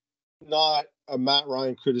is not a Matt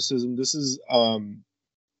Ryan criticism. This is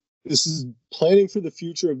planning for the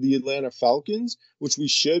future of the Atlanta Falcons, which we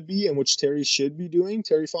should be, and which Terry should be doing.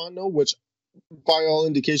 Terry Fontenot, which by all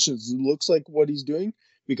indications looks like what he's doing,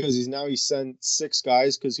 because he's sent 6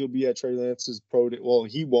 guys, because he'll be at Trey Lance's pro day. Well,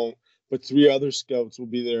 he won't, but 3 other scouts will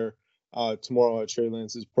be there tomorrow at Trey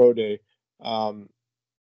Lance's pro day. And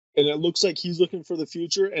it looks like he's looking for the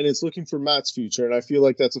future, and it's looking for Matt's future. And I feel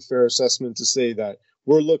like that's a fair assessment to say that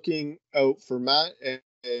we're looking out for Matt,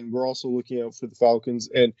 and we're also looking out for the Falcons.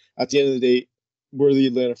 And at the end of the day, we're the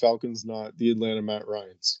Atlanta Falcons, not the Atlanta Matt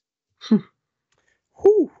Ryans.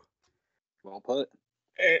 Whew. Well put.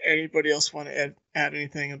 Anybody else want to add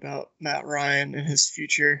anything about Matt Ryan and his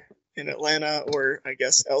future in Atlanta, or I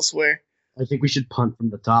guess elsewhere? I think we should punt from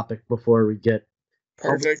the topic before we get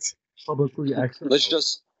Perfect. publicly excellent. Let's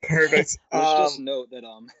just Perfect. note that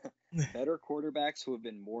better quarterbacks who have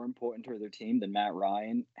been more important to their team than Matt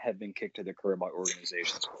Ryan have been kicked to the curb by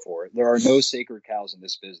organizations before. There are no sacred cows in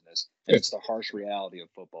this business, and it's the harsh reality of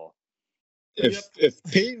football. If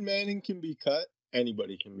Peyton Manning can be cut,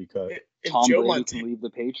 anybody can be cut. Tom Brady can leave the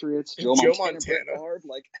Patriots. Joe Montana. Favre,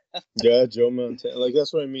 yeah, Joe Montana. Like,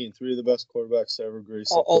 that's what I mean. 3 of the best quarterbacks to ever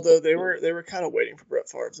grace. Although they were kind of waiting for Brett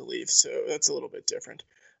Favre to leave, so that's a little bit different.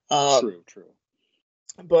 True.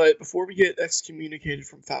 But before we get excommunicated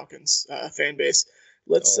from Falcons fan base,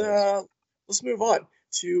 let's move on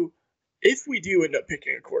to, if we do end up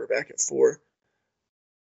picking a quarterback at 4,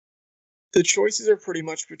 the choices are pretty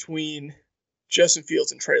much between Justin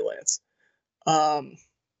Fields and Trey Lance.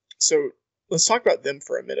 So let's talk about them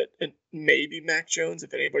for a minute, and maybe Mac Jones,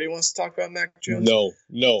 if anybody wants to talk about Mac Jones.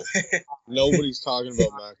 No. Nobody's talking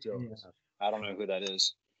about Mac Jones. I don't know who that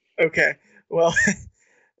is. Okay. Well,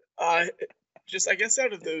 just I guess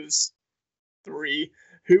out of those 3,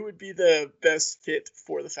 who would be the best fit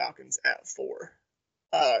for the Falcons at 4?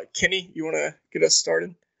 Kenny, you want to get us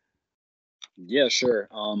started? Yeah, sure.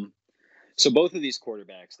 So both of these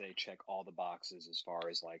quarterbacks, they check all the boxes as far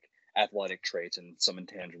as like athletic traits and some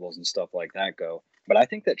intangibles and stuff like that go. But I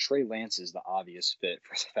think that Trey Lance is the obvious fit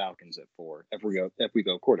for the Falcons at 4 if we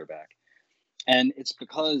go quarterback. And it's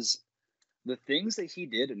because the things that he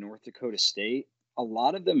did at North Dakota State, a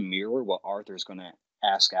lot of them mirror what Arthur's going to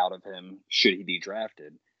ask out of him should he be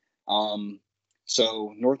drafted.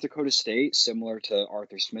 So North Dakota State, similar to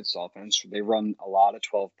Arthur Smith's offense, they run a lot of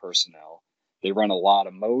 12 personnel. They run a lot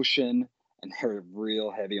of motion, and they're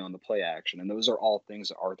real heavy on the play action. And those are all things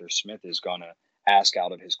that Arthur Smith is going to ask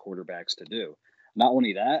out of his quarterbacks to do. Not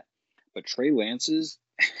only that, but Trey Lance's,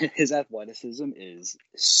 his athleticism is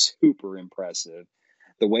super impressive.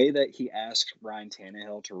 The way that he asked Ryan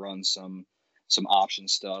Tannehill to run some option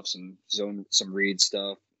stuff, some zone, some read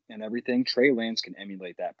stuff and everything, Trey Lance can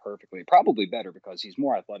emulate that perfectly. Probably better because he's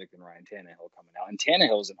more athletic than Ryan Tannehill coming out. And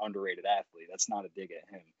Tannehill is an underrated athlete. That's not a dig at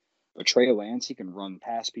him. But Trey Lance, he can run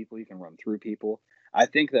past people. He can run through people. I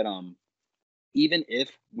think that even if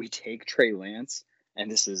we take Trey Lance, and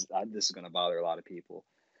this is going to bother a lot of people,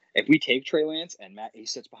 if we take Trey Lance and he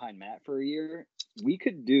sits behind Matt for a year, we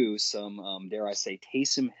could do some, dare I say,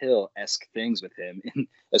 Taysom Hill-esque things with him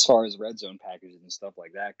as far as red zone packages and stuff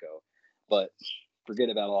like that go. But forget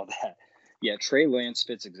about all that. Yeah, Trey Lance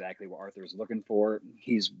fits exactly what Arthur is looking for.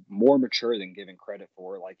 He's more mature than given credit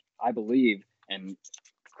for. Like, I believe, and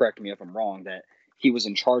correct me if I'm wrong, that he was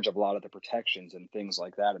in charge of a lot of the protections and things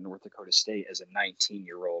like that in North Dakota State as a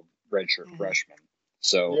 19-year-old redshirt freshman.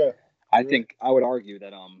 So yeah, I think I would argue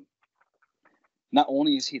that not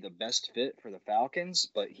only is he the best fit for the Falcons,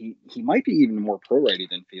 but he might be even more pro-ready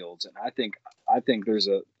than Fields. And I think there's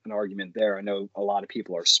an argument there. I know a lot of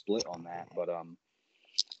people are split on that, but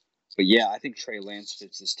yeah, I think Trey Lance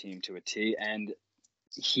fits this team to a T, and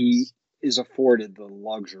he is afforded the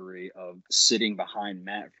luxury of sitting behind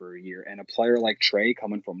Matt for a year. And a player like Trey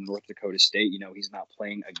coming from North Dakota State, he's not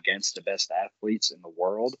playing against the best athletes in the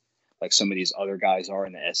world like some of these other guys are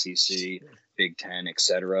in the SEC, Big Ten,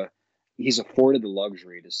 etc. He's afforded the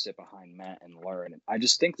luxury to sit behind Matt and learn. And I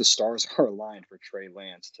just think the stars are aligned for Trey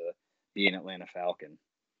Lance to be an Atlanta Falcon.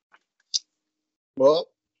 Well,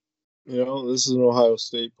 this is an Ohio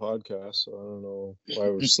State podcast, so I don't know why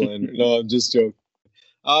we're slandering. No, I'm just joking.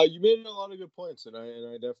 You made a lot of good points, and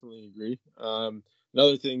I definitely agree.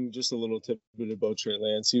 Another thing, just a little tidbit about Trey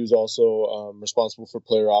Lance, he was also responsible for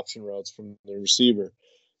player option routes from the receiver.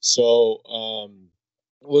 So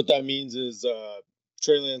what that means is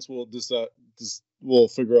Trey Lance will will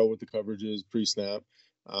figure out what the coverage is pre-snap,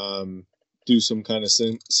 do some kind of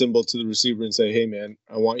symbol to the receiver and say, hey, man,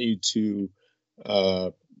 I want you to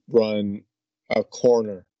run a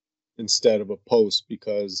corner instead of a post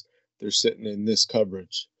because they're sitting in this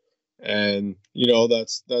coverage. And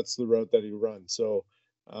that's the route that he runs. So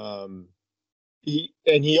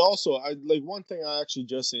he also, I like, one thing I actually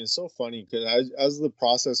just seen, it's so funny because as the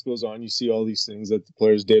process goes on, you see all these things that the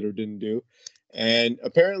players did or didn't do. And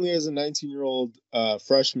apparently, as a 19-year-old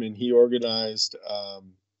freshman, he organized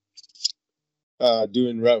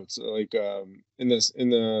doing routes like in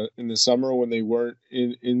the summer when they weren't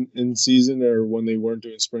in season, or when they weren't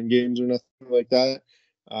doing spring games or nothing like that.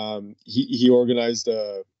 He organized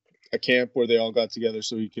a camp where they all got together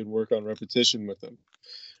so he could work on repetition with them.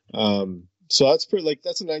 So that's pretty, like,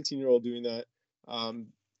 that's a 19-year-old doing that.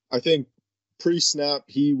 I think pre-snap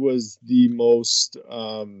he was the most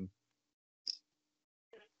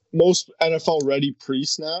NFL ready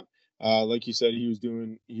pre-snap. Like you said, he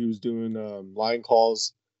was doing line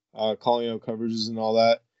calls, calling out coverages and all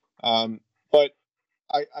that. But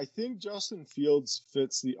I think Justin Fields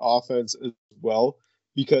fits the offense as well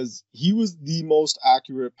because he was the most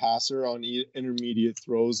accurate passer on intermediate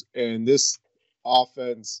throws, and this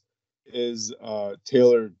offense is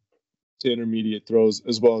tailored to intermediate throws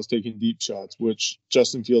as well as taking deep shots, which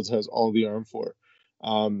Justin Fields has all the arm for.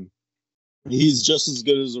 He's just as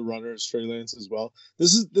good as a runner as Trey Lance as well.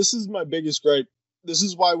 This is my biggest gripe. This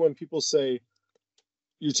is why when people say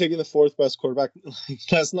you're taking the fourth best quarterback,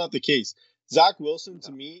 that's not the case. Zach Wilson,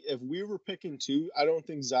 to me, if we were picking two, I don't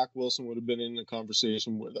think Zach Wilson would have been in the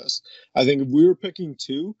conversation with us. I think if we were picking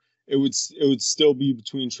two, it would still be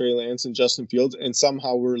between Trey Lance and Justin Fields, and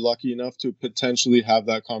somehow we're lucky enough to potentially have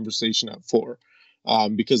that conversation at 4.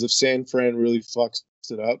 Because if San Fran really fucks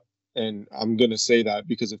it up, and I'm going to say that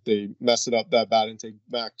because if they mess it up that bad and take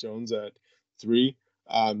Mac Jones at 3,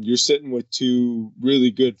 you're sitting with 2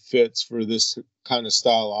 really good fits for this kind of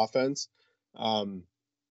style offense. And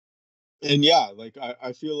yeah, like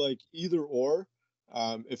I feel like either or,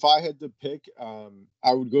 if I had to pick,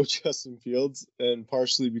 I would go Justin Fields, and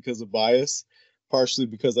partially because of bias, partially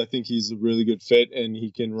because I think he's a really good fit and he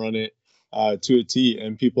can run it to a T.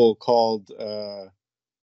 And people called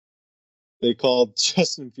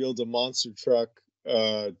Justin Fields a monster truck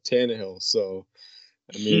Tannehill. So,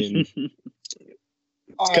 I mean,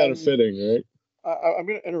 it's kind of fitting, right? I'm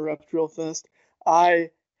going to interrupt real fast.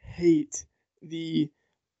 I hate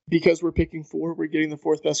because we're picking 4, we're getting the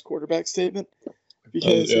 4th best quarterback statement.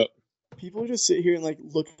 Because people just sit here and like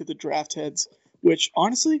look at the draft heads, which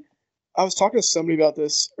honestly, I was talking to somebody about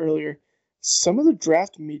this earlier. Some of the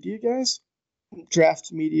draft media guys,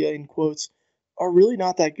 draft media in quotes, are really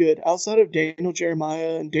not that good. Outside of Daniel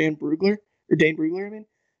Jeremiah and Dane Brugler, I mean,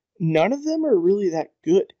 none of them are really that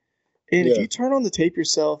good. And if you turn on the tape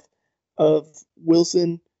yourself of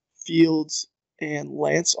Wilson, Fields, and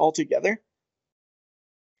Lance all together,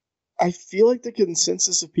 I feel like the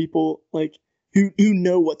consensus of people like who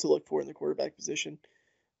know what to look for in the quarterback position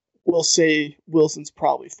will say Wilson's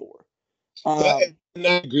probably 4. And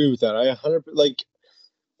I agree with that. I 100 like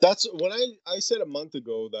that's when I said a month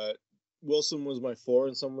ago that Wilson was my 4,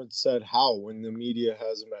 and someone said how when the media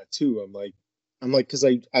has him at 2. I'm like because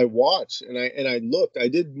I watched and I looked. I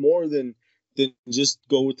did more than just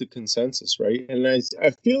go with the consensus, right? And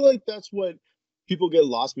I feel like that's what people get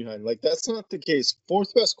lost behind. Like, that's not the case.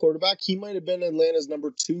 4th best quarterback, he might have been Atlanta's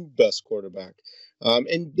number 2 best quarterback.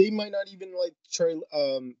 And they might not even like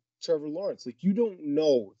Trevor Lawrence. Like, you don't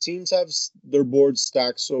know. Teams have their boards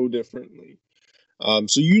stacked so differently.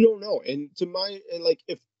 So you don't know. And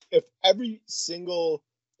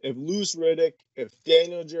if Louis Riddick, if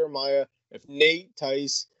Daniel Jeremiah, if Nate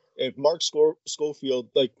Tice, if Mark Schofield,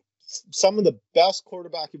 like some of the best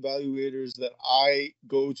quarterback evaluators that I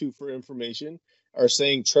go to for information are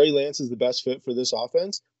saying Trey Lance is the best fit for this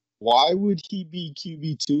offense, why would he be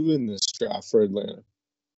QB2 in this draft for Atlanta?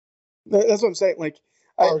 That's what I'm saying. Like,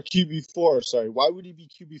 or QB4, sorry. Why would he be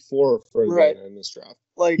QB4 for Atlanta in this draft?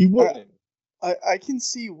 Like, he wouldn't. I can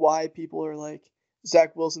see why people are like,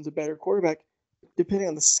 Zach Wilson's a better quarterback, depending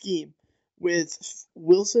on the scheme. With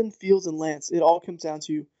Wilson, Fields, and Lance, it all comes down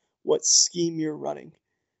to what scheme you're running.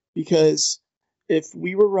 Because if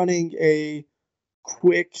we were running a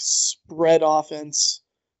quick spread offense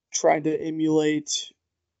trying to emulate,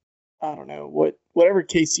 I don't know, whatever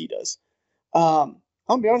KC does, I'm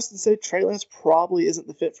going to be honest and say Trey Lance probably isn't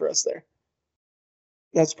the fit for us there.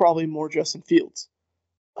 That's probably more Justin Fields.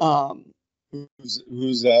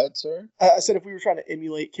 Who's that, sir? I said if we were trying to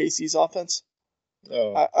emulate KC's offense,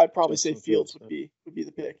 I'd probably say Fields would be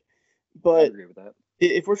the pick. But I agree with that.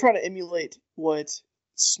 If we're trying to emulate what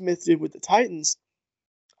Smith did with the Titans,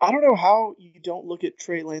 I don't know how you don't look at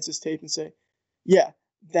Trey Lance's tape and say, yeah,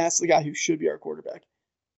 that's the guy who should be our quarterback.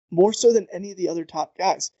 More so than any of the other top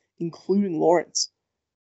guys. including Lawrence.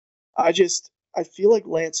 I feel like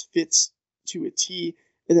Lance fits to a T,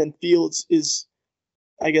 and then Fields is,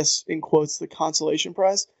 I guess, in quotes, the consolation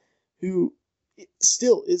prize, who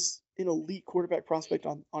still is an elite quarterback prospect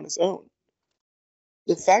on his own.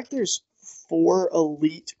 The fact there's 4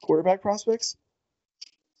 elite quarterback prospects,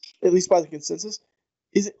 at least by the consensus,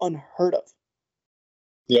 is unheard of.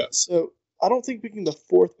 Yeah. So I don't think picking the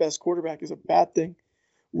 4th best quarterback is a bad thing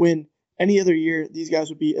when any other year these guys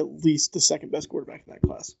would be at least the 2nd best quarterback in that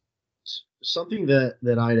class. Something that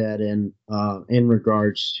I'd add in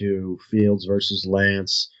regards to Fields versus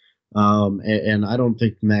Lance, and I don't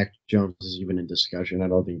think Mac Jones is even in discussion. I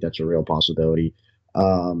don't think that's a real possibility.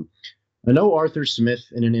 I know Arthur Smith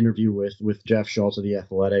in an interview with Jeff Schultz of The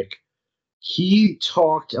Athletic, he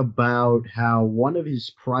talked about how one of his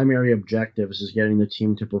primary objectives is getting the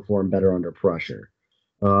team to perform better under pressure.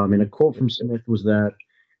 And a quote from Smith was that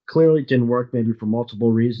clearly it didn't work, maybe for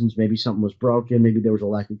multiple reasons. Maybe something was broken. Maybe there was a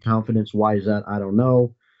lack of confidence. Why is that? I don't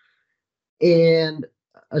know. And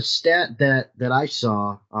a stat that I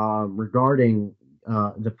saw regarding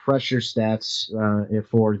the pressure stats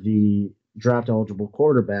for the draft-eligible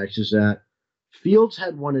quarterbacks is that Fields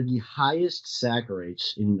had one of the highest sack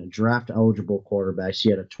rates in draft-eligible quarterbacks. He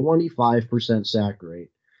had a 25% sack rate.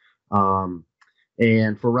 And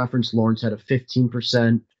for reference, Lawrence had a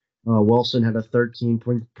 15%. Wilson had a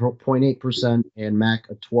 13.8%, and Mac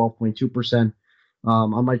a 12.2%.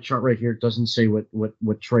 On my chart right here, it doesn't say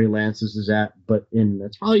what Trey Lance's is at, but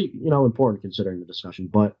that's probably important considering the discussion.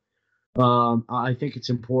 But I think it's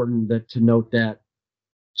important to note that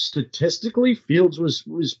statistically, Fields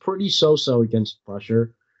was pretty so against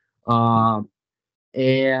pressure, and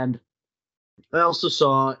I also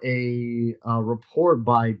saw a report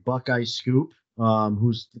by Buckeye Scoop,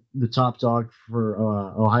 who's the top dog for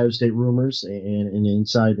Ohio State rumors, and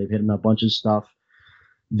inside they've hit a bunch of stuff.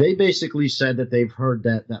 They basically said that they've heard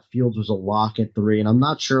that Fields was a lock at 3, and I'm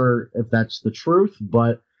not sure if that's the truth,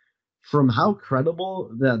 but from how credible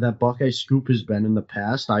that Buckeye Scoop has been in the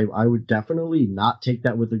past, I would definitely not take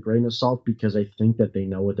that with a grain of salt because I think that they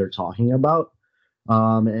know what they're talking about.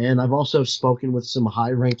 And I've also spoken with some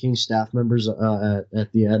high-ranking staff members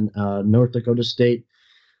at the North Dakota State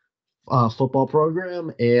football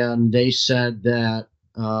program, and they said that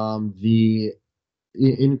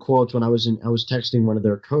in quotes, when I was texting one of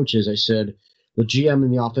their coaches, I said the GM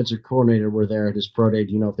and the offensive coordinator were there at his pro day.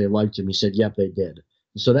 Do you know if they liked him? He said, yep, they did.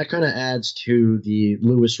 So that kind of adds to the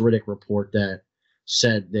Louis Riddick report that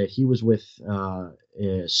said that he was with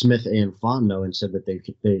Smith and Fontenot and said that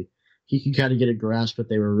he could kind of get a grasp that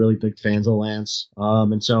they were really big fans of Lance.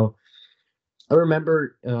 And so I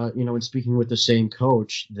remember, in speaking with the same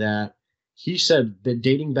coach, that he said that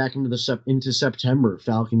dating back into September,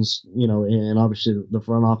 Falcons, and obviously the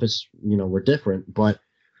front office, were different, but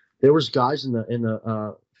there was guys in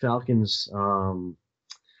the Falcons.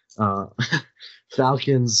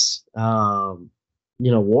 Falcons,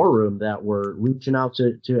 war room that were reaching out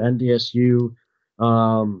to NDSU,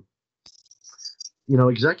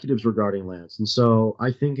 executives regarding Lance, and so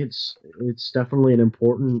I think it's definitely an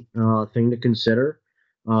important thing to consider.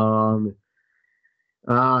 The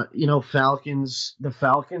Falcons,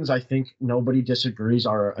 I think nobody disagrees,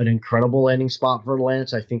 are an incredible landing spot for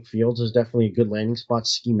Lance. I think Fields is definitely a good landing spot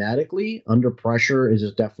schematically. Under pressure is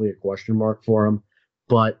definitely a question mark for him,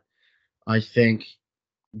 but I think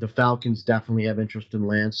the Falcons definitely have interest in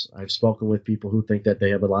Lance. I've spoken with people who think that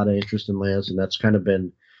they have a lot of interest in Lance, and that's kind of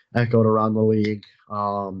been echoed around the league.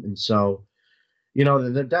 And so,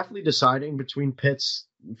 they're definitely deciding between Pitts,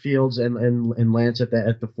 Fields, and Lance at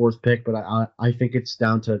the 4th pick. But I think it's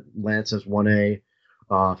down to Lance as 1A,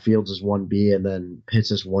 Fields as 1B, and then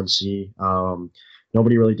Pitts as 1C.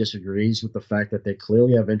 Nobody really disagrees with the fact that they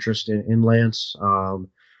clearly have interest in Lance.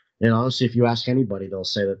 And honestly, if you ask anybody, they'll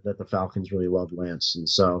say that the Falcons really love Lance. And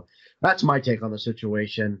so that's my take on the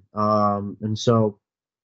situation. And so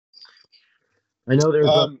I know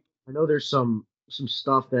there's some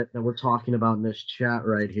stuff that we're talking about in this chat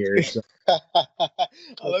right here. So. You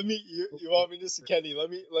want me to, Kenny?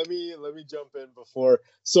 Let me jump in before.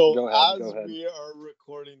 So Go ahead. We are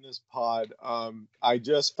recording this pod, I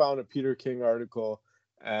just found a Peter King article,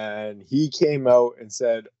 and he came out and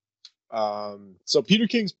said, so Peter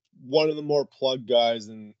King's one of the more plugged guys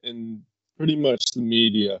in pretty much the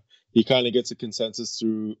media. He kind of gets a consensus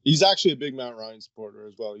through. He's actually a big Matt Ryan supporter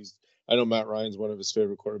as well. I know Matt Ryan's one of his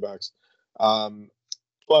favorite quarterbacks.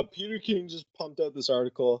 But Peter King just pumped out this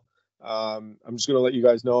article. I'm just going to let you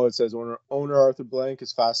guys know. It says owner Arthur Blank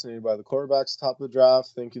is fascinated by the quarterbacks top of the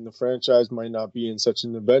draft, thinking the franchise might not be in such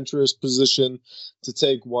an adventurous position to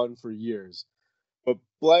take one for years. But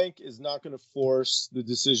Blank is not going to force the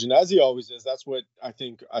decision as he always is. That's what I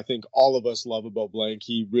think all of us love about Blank.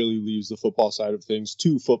 He really leaves the football side of things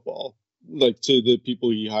to football, like to the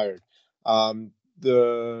people he hired.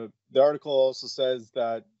 The article also says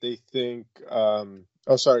that they think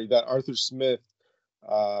that Arthur Smith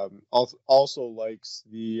also likes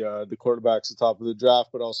the quarterbacks at the top of the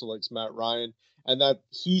draft, but also likes Matt Ryan, and that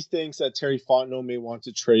he thinks that Terry Fontenot may want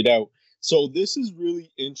to trade out. So this is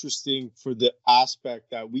really interesting for the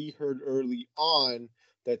aspect that we heard early on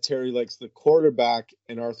that Terry likes the quarterback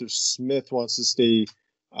and Arthur Smith wants to stay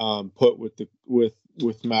put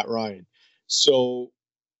with Matt Ryan. So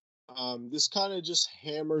this kind of just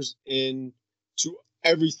hammers in to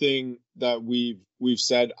everything that we've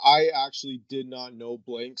said. I actually did not know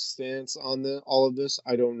Blank's stance on all of this.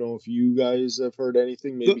 I don't know if you guys have heard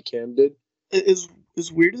anything. Maybe Cam did.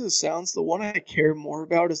 As weird as it sounds, the one I care more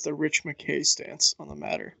about is the Rich McKay stance on the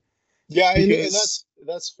matter. Yeah, and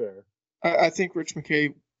that's fair. I think Rich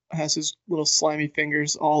McKay has his little slimy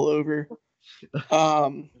fingers all over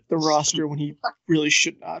the roster when he really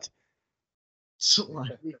should not.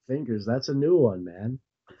 Slimy fingers. That's a new one, man.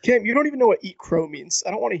 Cam, you don't even know what eat crow means.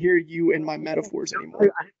 I don't want to hear you and my metaphors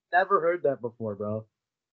anymore. I've never heard that before, bro.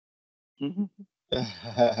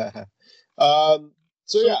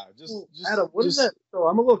 So yeah, just Adam, what is that? So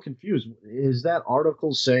I'm a little confused. Is that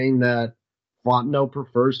article saying that Fontenot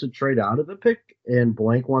prefers to trade out of the pick and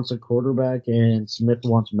Blank wants a quarterback and Smith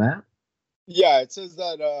wants Matt? Yeah, it says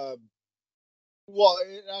that. Well,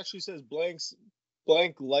 it actually says Blank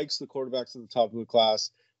likes the quarterbacks at the top of the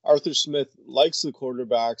class. Arthur Smith likes the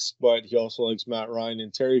quarterbacks, but he also likes Matt Ryan,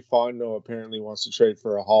 and Terry Fontenot apparently wants to trade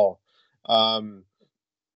for a Hall.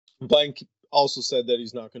 Blank also said that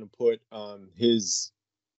he's not going to put his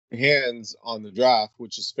hands on the draft,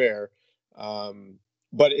 which is fair.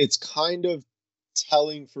 But it's kind of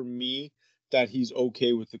telling for me that he's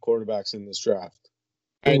okay with the quarterbacks in this draft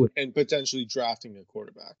and potentially drafting a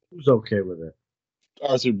quarterback. Who's okay with it?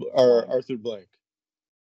 Arthur Blank.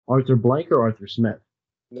 Arthur Blank or Arthur Smith?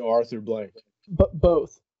 No, Arthur Blank. But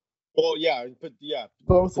both. Well, yeah, but yeah.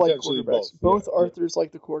 Both like quarterbacks. Both yeah. Arthurs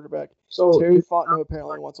like the quarterback. So Terry Fontenot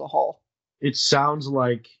apparently wants a Hall. It sounds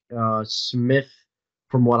like Smith,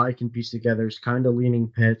 from what I can piece together, is kind of leaning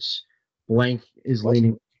Pitts. Blank is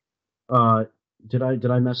leaning. Did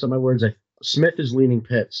I mess up my words? Smith is leaning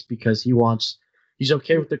Pitts because he's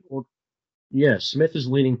okay with the. Yeah, Smith is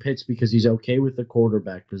leaning Pitts because he's okay with the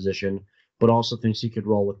quarterback position, but also thinks he could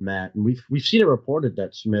roll with Matt. And we've seen it reported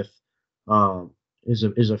that Smith is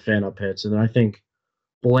a fan of Pitts, and I think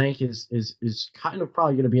Blank is kind of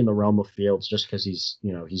probably going to be in the realm of Fields just because he's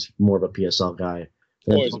more of a PSL guy.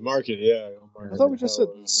 He's a market, yeah. I thought we just said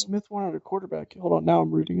Smith wanted a quarterback. Hold on, now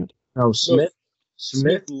I'm reading it. No, Smith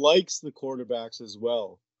likes the quarterbacks as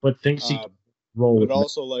well, but thinks he can roll. But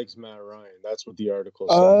also likes Matt Ryan. That's what the article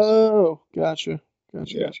says. Oh, gotcha.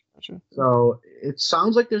 So it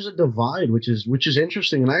sounds like there's a divide, which is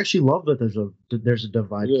interesting, and I actually love that there's a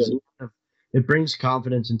divide because it brings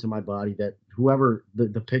confidence into my body that whoever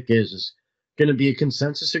the pick is going to be a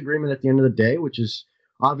consensus agreement at the end of the day, which is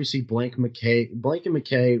obviously Blank and McKay.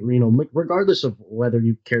 Regardless of whether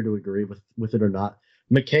you care to agree with it or not,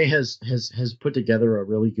 McKay has put together a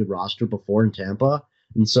really good roster before in Tampa,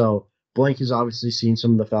 and so Blank has obviously seen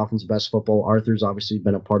some of the Falcons' best football. Arthur's obviously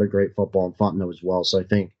been a part of great football, and Fontenot as well. So I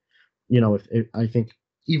think, I think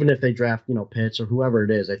even if they draft, Pitts or whoever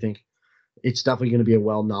it is, I think it's definitely going to be a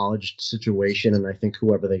well-knowledged situation. And I think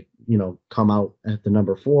whoever they, come out at the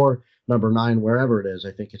number 4, number 9, wherever it is,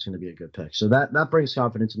 I think it's going to be a good pick. So that brings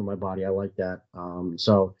confidence into my body. I like that.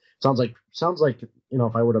 So sounds like,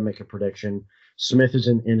 if I were to make a prediction, Smith is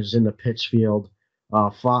in the Pitts field.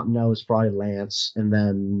 Fontenot is probably Lance, and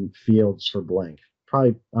then Fields for Blank.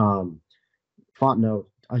 Probably Fontenot.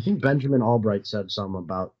 I think Benjamin Albright said something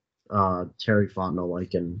about Terry Fontenot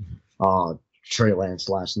liking Trey Lance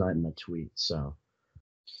last night in a tweet. So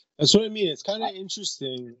that's what I mean. It's kind of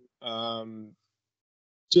interesting,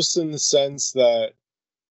 just in the sense that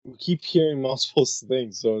we keep hearing multiple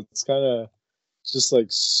things. So it's kind of just like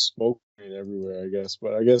smoke everywhere, I guess.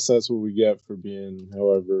 But I guess that's what we get for being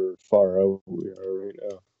however far out we are right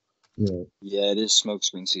now. Yeah, it is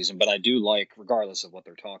smokescreen season. But I do like, regardless of what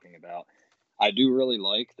they're talking about, I do really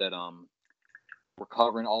like that we're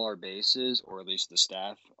covering all our bases, or at least the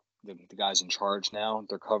staff, the guys in charge now,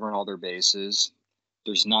 they're covering all their bases.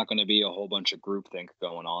 There's not going to be a whole bunch of groupthink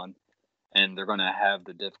going on, and they're going to have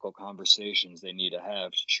the difficult conversations they need to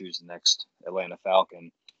have to choose the next Atlanta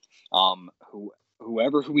Falcon.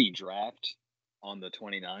 Whoever we draft on the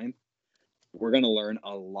 29th, we're going to learn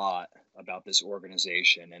a lot about this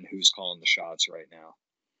organization and who's calling the shots right now.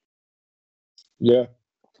 Yeah.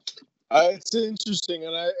 It's interesting,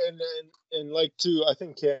 and like too, I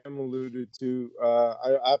think Cam alluded to.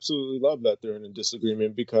 I absolutely love that they're in a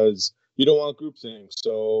disagreement because you don't want groupthink,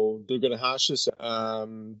 so they're gonna hash this.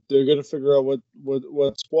 They're gonna figure out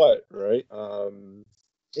what's what, right?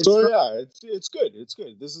 So yeah, it's good. It's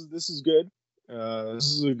good. This is good. This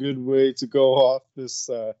is a good way to go off this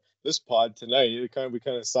pod tonight. We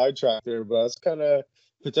kind of sidetracked there, but that's kind of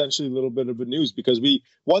potentially a little bit of a news because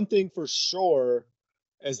one thing for sure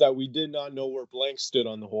is that we did not know where Blank stood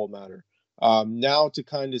on the whole matter. Now to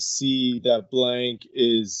kind of see that Blank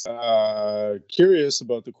is curious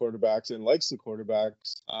about the quarterbacks and likes the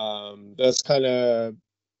quarterbacks, that's kind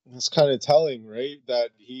of telling, right?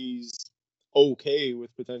 That he's okay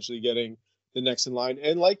with potentially getting the next in line.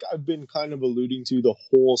 And like I've been kind of alluding to the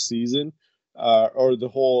whole season, or the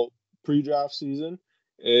whole pre-draft season,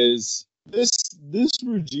 is this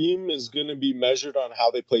regime is going to be measured on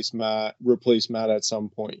how they replace Matt at some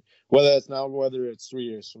point. Whether it's 3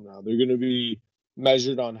 years from now, they're going to be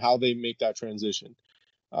measured on how they make that transition.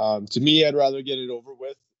 To me, I'd rather get it over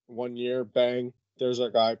with. 1 year, bang, there's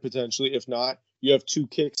our guy potentially. If not, you have 2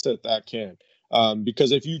 kicks at that can.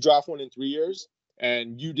 Because if you draft one in 3 years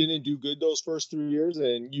and you didn't do good those first 3 years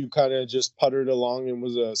and you kind of just puttered along and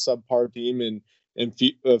was a subpar team and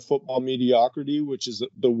football mediocrity, which is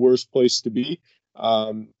the worst place to be,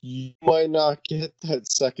 you might not get that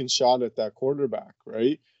second shot at that quarterback,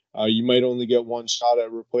 right? You might only get one shot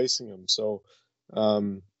at replacing him. So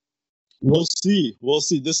we'll see.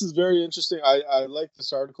 This is very interesting. I like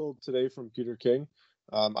this article today from Peter King.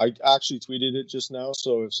 I actually tweeted it just now,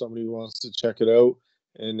 so if somebody wants to check it out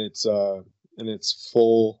and it's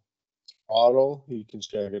full throttle, you can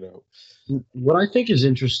check it out. What I think is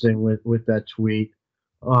interesting with that tweet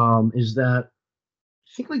is that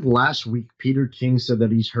I think like last week Peter King said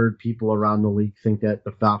that he's heard people around the league think that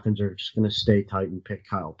the Falcons are just going to stay tight and pick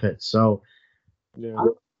Kyle Pitts. So yeah.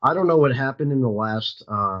 I don't know what happened in the last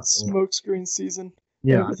smokescreen season.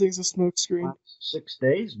 Yeah, everything's a smokescreen. 6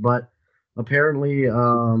 days, but apparently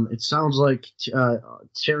it sounds like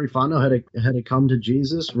Terry Fontenot had to come to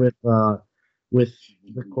Jesus with the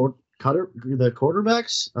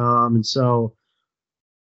quarterbacks, and so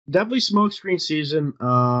definitely smokescreen season.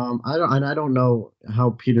 I don't know how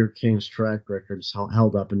Peter King's track record is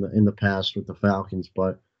held up in the past with the Falcons,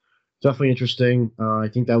 but definitely interesting. I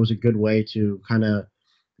think that was a good way to kind of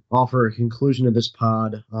offer a conclusion to this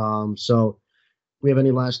pod. So, we have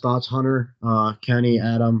any last thoughts, Hunter, Kenny,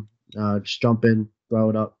 Adam? Just jump in, throw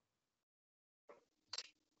it up.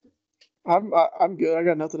 I'm good. I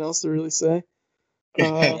got nothing else to really say.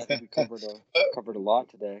 I think we covered a lot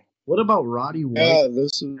today. What about Roddy White? Yeah,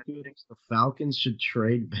 this is good. Thinks the Falcons should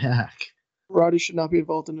trade back. Roddy should not be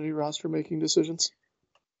involved in any roster making decisions.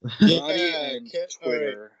 Roddy and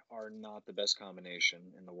Twitter are not the best combination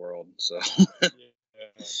in the world. So,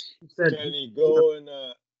 Kenny, go and.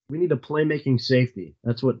 We need a playmaking safety.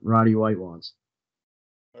 That's what Roddy White wants.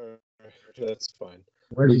 That's fine.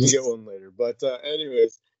 We can get one later. But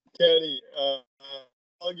anyways, Kenny,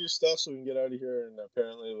 plug your stuff so we can get out of here. And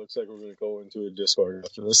apparently it looks like we're going to go into a Discord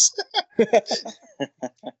after this.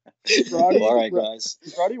 Roddy, all right, guys.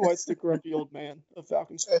 Roddy White's the grumpy old man of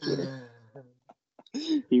Falcons Twitter.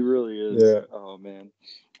 He really is. Yeah. Oh, man.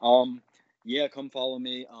 Yeah, come follow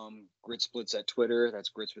me. Grits Blitz at Twitter. That's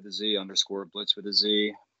Grits with a Z _Blitz with a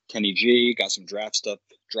Z. Kenny G, got some draft stuff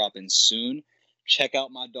dropping soon. Check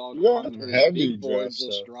out my dog Hunter's big board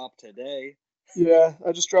just dropped today. Yeah,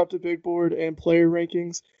 I just dropped a big board and player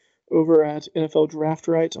rankings over at NFL Draft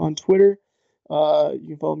Right on Twitter. You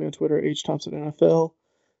can follow me on Twitter, HThompsonNFL.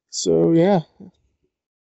 So yeah,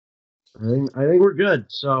 I think we're good.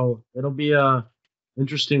 So it'll be a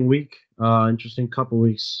interesting week, interesting couple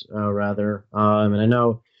weeks rather. And I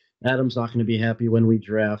know Adam's not going to be happy when we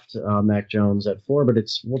draft Mac Jones at 4, but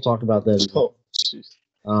we'll talk about that. Oh, jeez.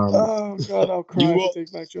 Oh God, I'll cry if I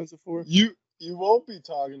take Mac Jones at 4. You won't be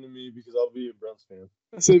talking to me because I'll be a Browns fan.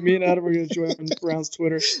 So me and Adam are going to join Browns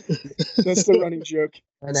Twitter. That's the running joke.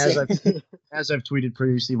 And as I've tweeted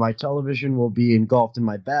previously, my television will be engulfed in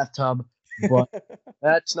my bathtub, but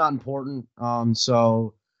that's not important.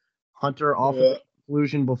 So Hunter, offer the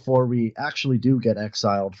conclusion before we actually do get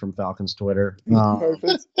exiled from Falcons Twitter.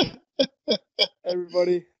 Perfect.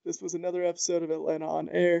 Everybody, this was another episode of Atlanta on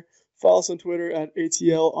Air. Follow us on Twitter at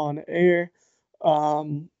ATL on Air.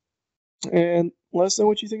 And let us know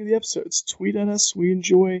what you think of the episodes. Tweet at us. We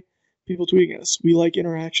enjoy people tweeting at us. We like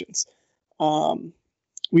interactions.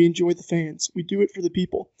 We enjoy the fans. We do it for the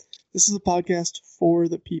people. This is a podcast for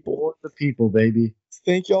the people. For the people, baby.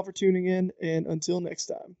 Thank y'all for tuning in, and until next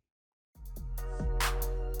time.